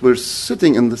happens that we're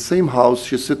sitting in the same house,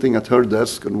 she's sitting at her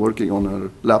desk and working on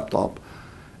her laptop,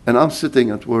 and I'm sitting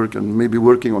at work and maybe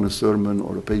working on a sermon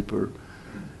or a paper.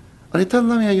 And I tell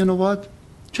Lamia, you know what?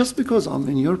 Just because I'm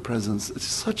in your presence, it's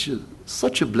such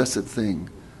a blessed thing.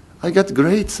 I get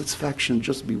great satisfaction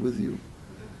just be with you.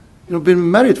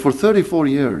 Been married for 34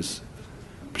 years.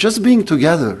 Just being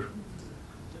together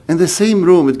in the same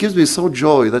room, it gives me so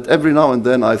joy that every now and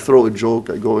then I throw a joke,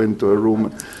 I go into a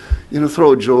room.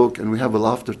 throw a joke and we have a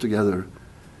laughter together.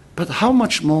 But how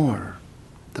much more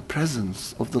the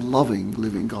presence of the loving,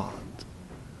 living God?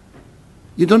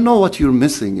 You don't know what you're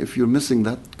missing if you're missing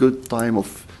that good time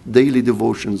of daily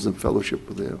devotions and fellowship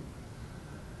with Him.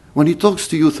 When He talks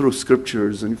to you through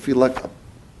scriptures and you feel like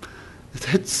it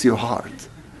hits your heart.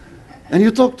 And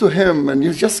you talk to Him and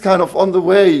you're just kind of on the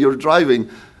way, you're driving.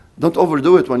 Don't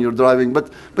overdo it when you're driving,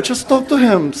 but just talk to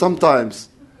Him sometimes.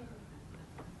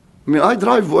 I mean, I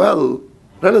drive well,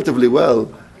 relatively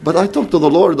well, but I talk to the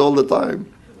Lord all the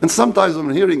time. And sometimes when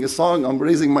I'm hearing a song, I'm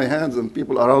raising my hands and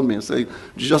people around me are saying,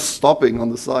 just stopping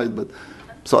on the side.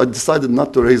 So I decided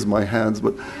not to raise my hands.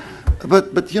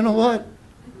 But you know what?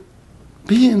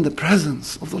 Be in the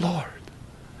presence of the Lord.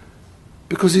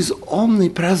 Because He's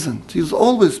omnipresent. He's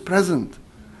always present.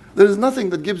 There is nothing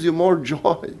that gives you more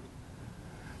joy.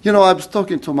 I was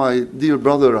talking to my dear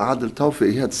brother, Adil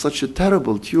Tawfiq. He had such a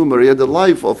terrible tumor. He had a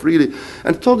life of really...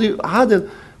 And told you, Adil,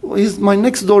 he's my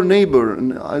next door neighbor,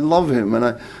 and I love him.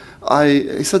 And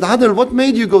he said, Adil, what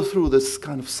made you go through this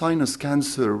kind of sinus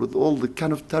cancer with all the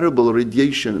kind of terrible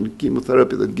radiation and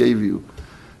chemotherapy that gave you?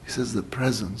 He says, the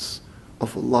presence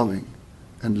of a loving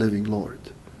and living Lord.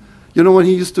 When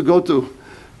he used to go to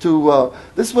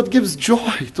this is what gives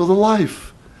joy to the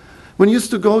life. When he used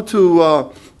to go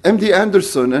to MD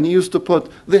Anderson, and he used to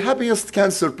put the happiest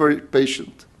cancer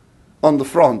patient on the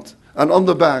front and on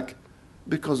the back,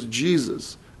 because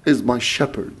Jesus is my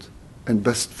shepherd and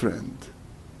best friend.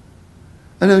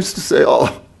 And I used to say,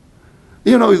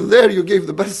 there you gave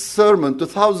the best sermon to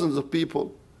thousands of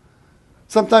people.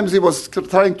 Sometimes he was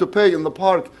trying to pay in the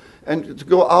park and to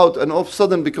go out, and all of a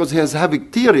sudden, because he has heavy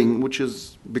tearing, which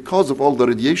is because of all the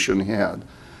radiation he had.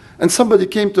 And somebody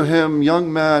came to him,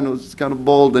 young man who was kind of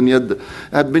bald and he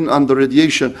had been under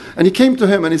radiation. And he came to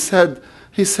him and he said,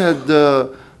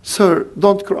 sir,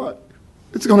 don't cry.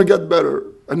 It's going to get better.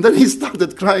 And then he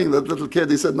started crying, that little kid.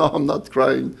 He said, no, I'm not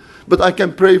crying, but I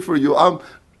can pray for you. I'm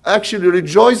actually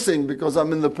rejoicing because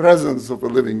I'm in the presence of a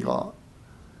living God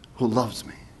who loves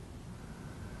me.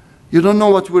 You don't know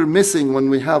what we're missing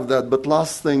when we have that. But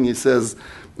last thing he says,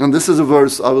 and this is a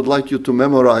verse I would like you to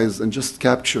memorize and just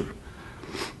capture.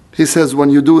 He says, when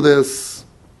you do this,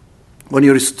 when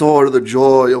you restore the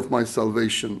joy of my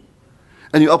salvation,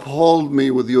 and you uphold me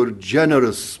with your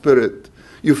generous spirit,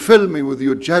 you fill me with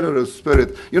your generous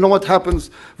spirit. You know what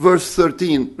happens? Verse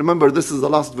 13. Remember, this is the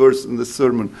last verse in this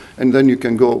sermon, and then you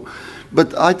can go.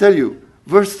 But I tell you,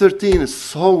 verse 13 is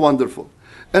so wonderful.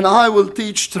 And I will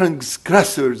teach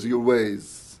transgressors your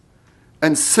ways,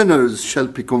 and sinners shall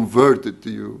be converted to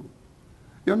you.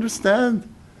 You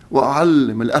understand?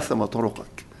 وَأَعَلِّمِ الْأَثَمَ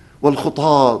طُرُقَكَ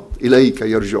وَالْخُطَاطِ إِلَيْكَ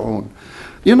يَرْجِعُونَ.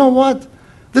 You know what?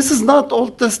 This is not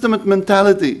Old Testament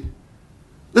mentality.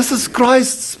 This is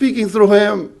Christ speaking through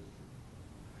him.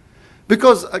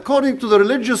 Because according to the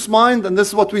religious mind, and this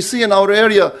is what we see in our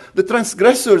area, the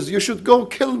transgressors, you should go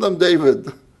kill them,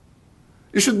 David.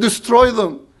 You should destroy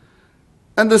them.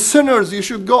 And the sinners, you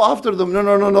should go after them.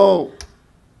 No.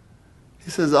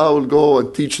 He says, I will go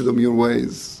and teach them your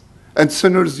ways. And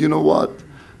sinners, you know what?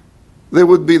 They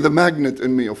would be the magnet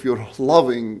in me of your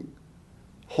loving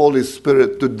Holy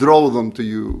Spirit to draw them to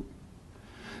you.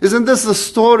 Isn't this the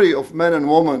story of men and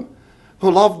women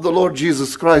who loved the Lord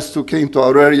Jesus Christ, who came to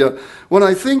our area? When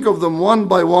I think of them one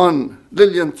by one,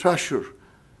 Lillian Thrasher,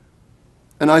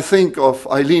 and I think of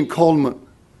Eileen Coleman,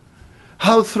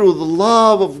 how through the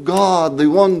love of God they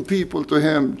won people to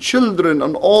Him, children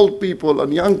and old people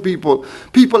and young people,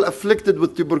 people afflicted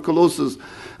with tuberculosis.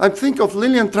 I think of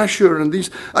Lillian Thrasher and these.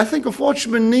 I think of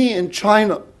Watchman Nee in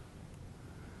China.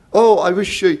 Oh, I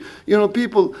wish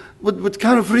people would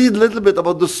kind of read a little bit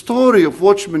about the story of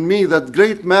Watchman Nee, that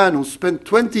great man who spent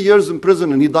 20 years in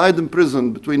prison, and he died in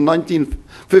prison between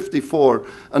 1954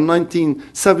 and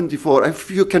 1974. If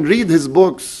you can read his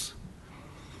books,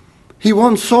 he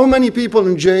won so many people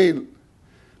in jail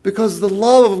because the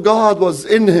love of God was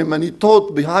in him, and he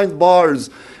taught behind bars.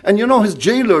 And his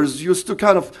jailers used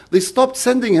to they stopped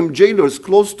sending him jailers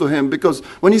close to him, because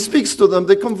when he speaks to them,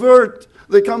 they convert.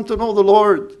 They come to know the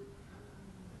Lord.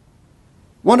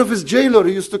 One of his jailers,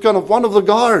 he used to one of the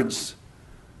guards.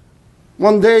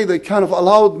 One day they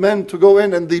allowed men to go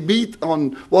in, and they beat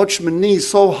on Watchman Nee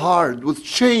so hard with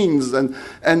chains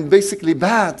and basically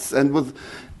bats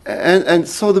and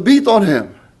so they beat on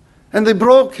him, and they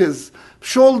broke his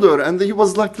shoulder, and he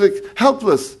was like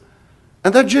helpless.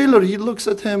 And that jailer, he looks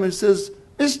at him and says,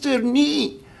 Mr.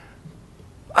 Nee,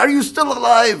 are you still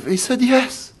alive? He said,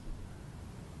 yes.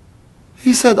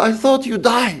 He said, I thought you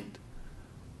died.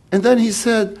 And then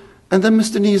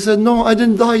Mr. Nee said, no, I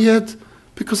didn't die yet,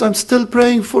 because I'm still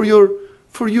praying for you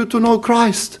to know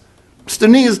Christ. Mr.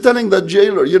 Nee is telling that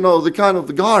jailer, you know, the kind of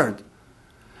the guard.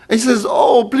 He says,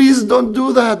 oh, please don't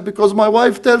do that, because my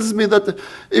wife tells me that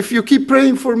if you keep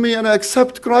praying for me and I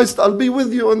accept Christ, I'll be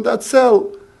with you in that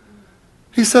cell.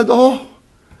 He said, oh,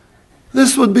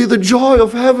 this would be the joy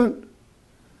of heaven.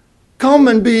 Come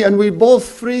and we're both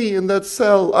free in that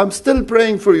cell. I'm still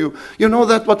praying for you. You know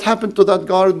that what happened to that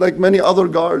guard, like many other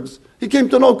guards? He came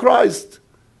to know Christ.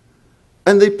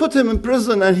 And they put him in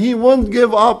prison, and he won't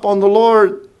give up on the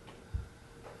Lord.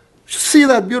 See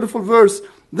that beautiful verse?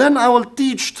 Then I will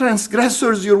teach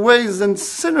transgressors your ways, and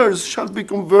sinners shall be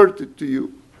converted to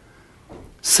you.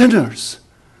 Sinners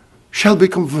shall be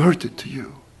converted to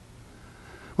you.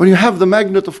 When you have the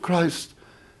magnet of Christ,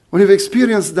 when you've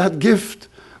experienced that gift,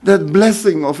 that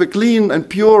blessing of a clean and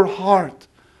pure heart,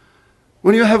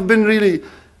 when you have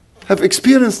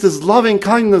experienced His loving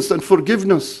kindness and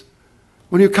forgiveness,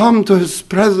 when you come to His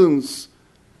presence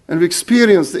and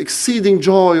experience the exceeding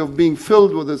joy of being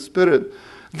filled with the Spirit,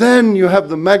 then you have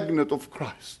the magnet of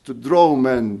Christ to draw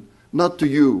men, not to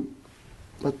you,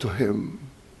 but to Him.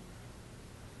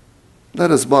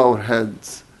 Let us bow our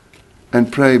heads and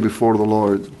pray before the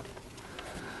Lord.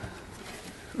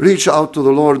 Reach out to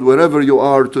the Lord wherever you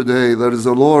are today. There is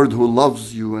a Lord who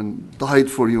loves you and died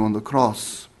for you on the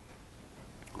cross.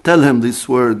 Tell Him these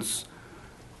words: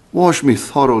 wash me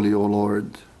thoroughly, O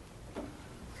Lord,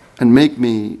 and make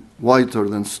me whiter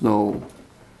than snow.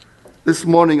 This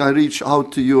morning I reach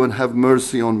out to you and have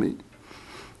mercy on me.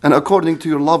 And according to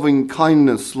your loving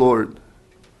kindness, Lord,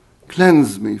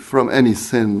 cleanse me from any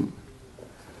sin.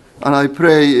 And I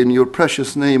pray in your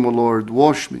precious name, O Lord,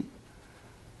 wash me.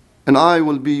 And I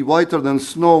will be whiter than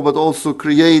snow, but also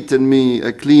create in me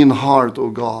a clean heart, O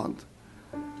God,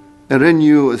 and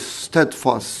renew a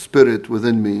steadfast spirit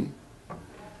within me.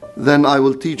 Then I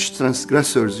will teach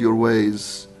transgressors your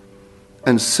ways,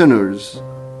 and sinners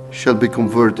shall be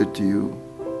converted to you.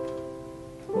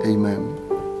 Amen.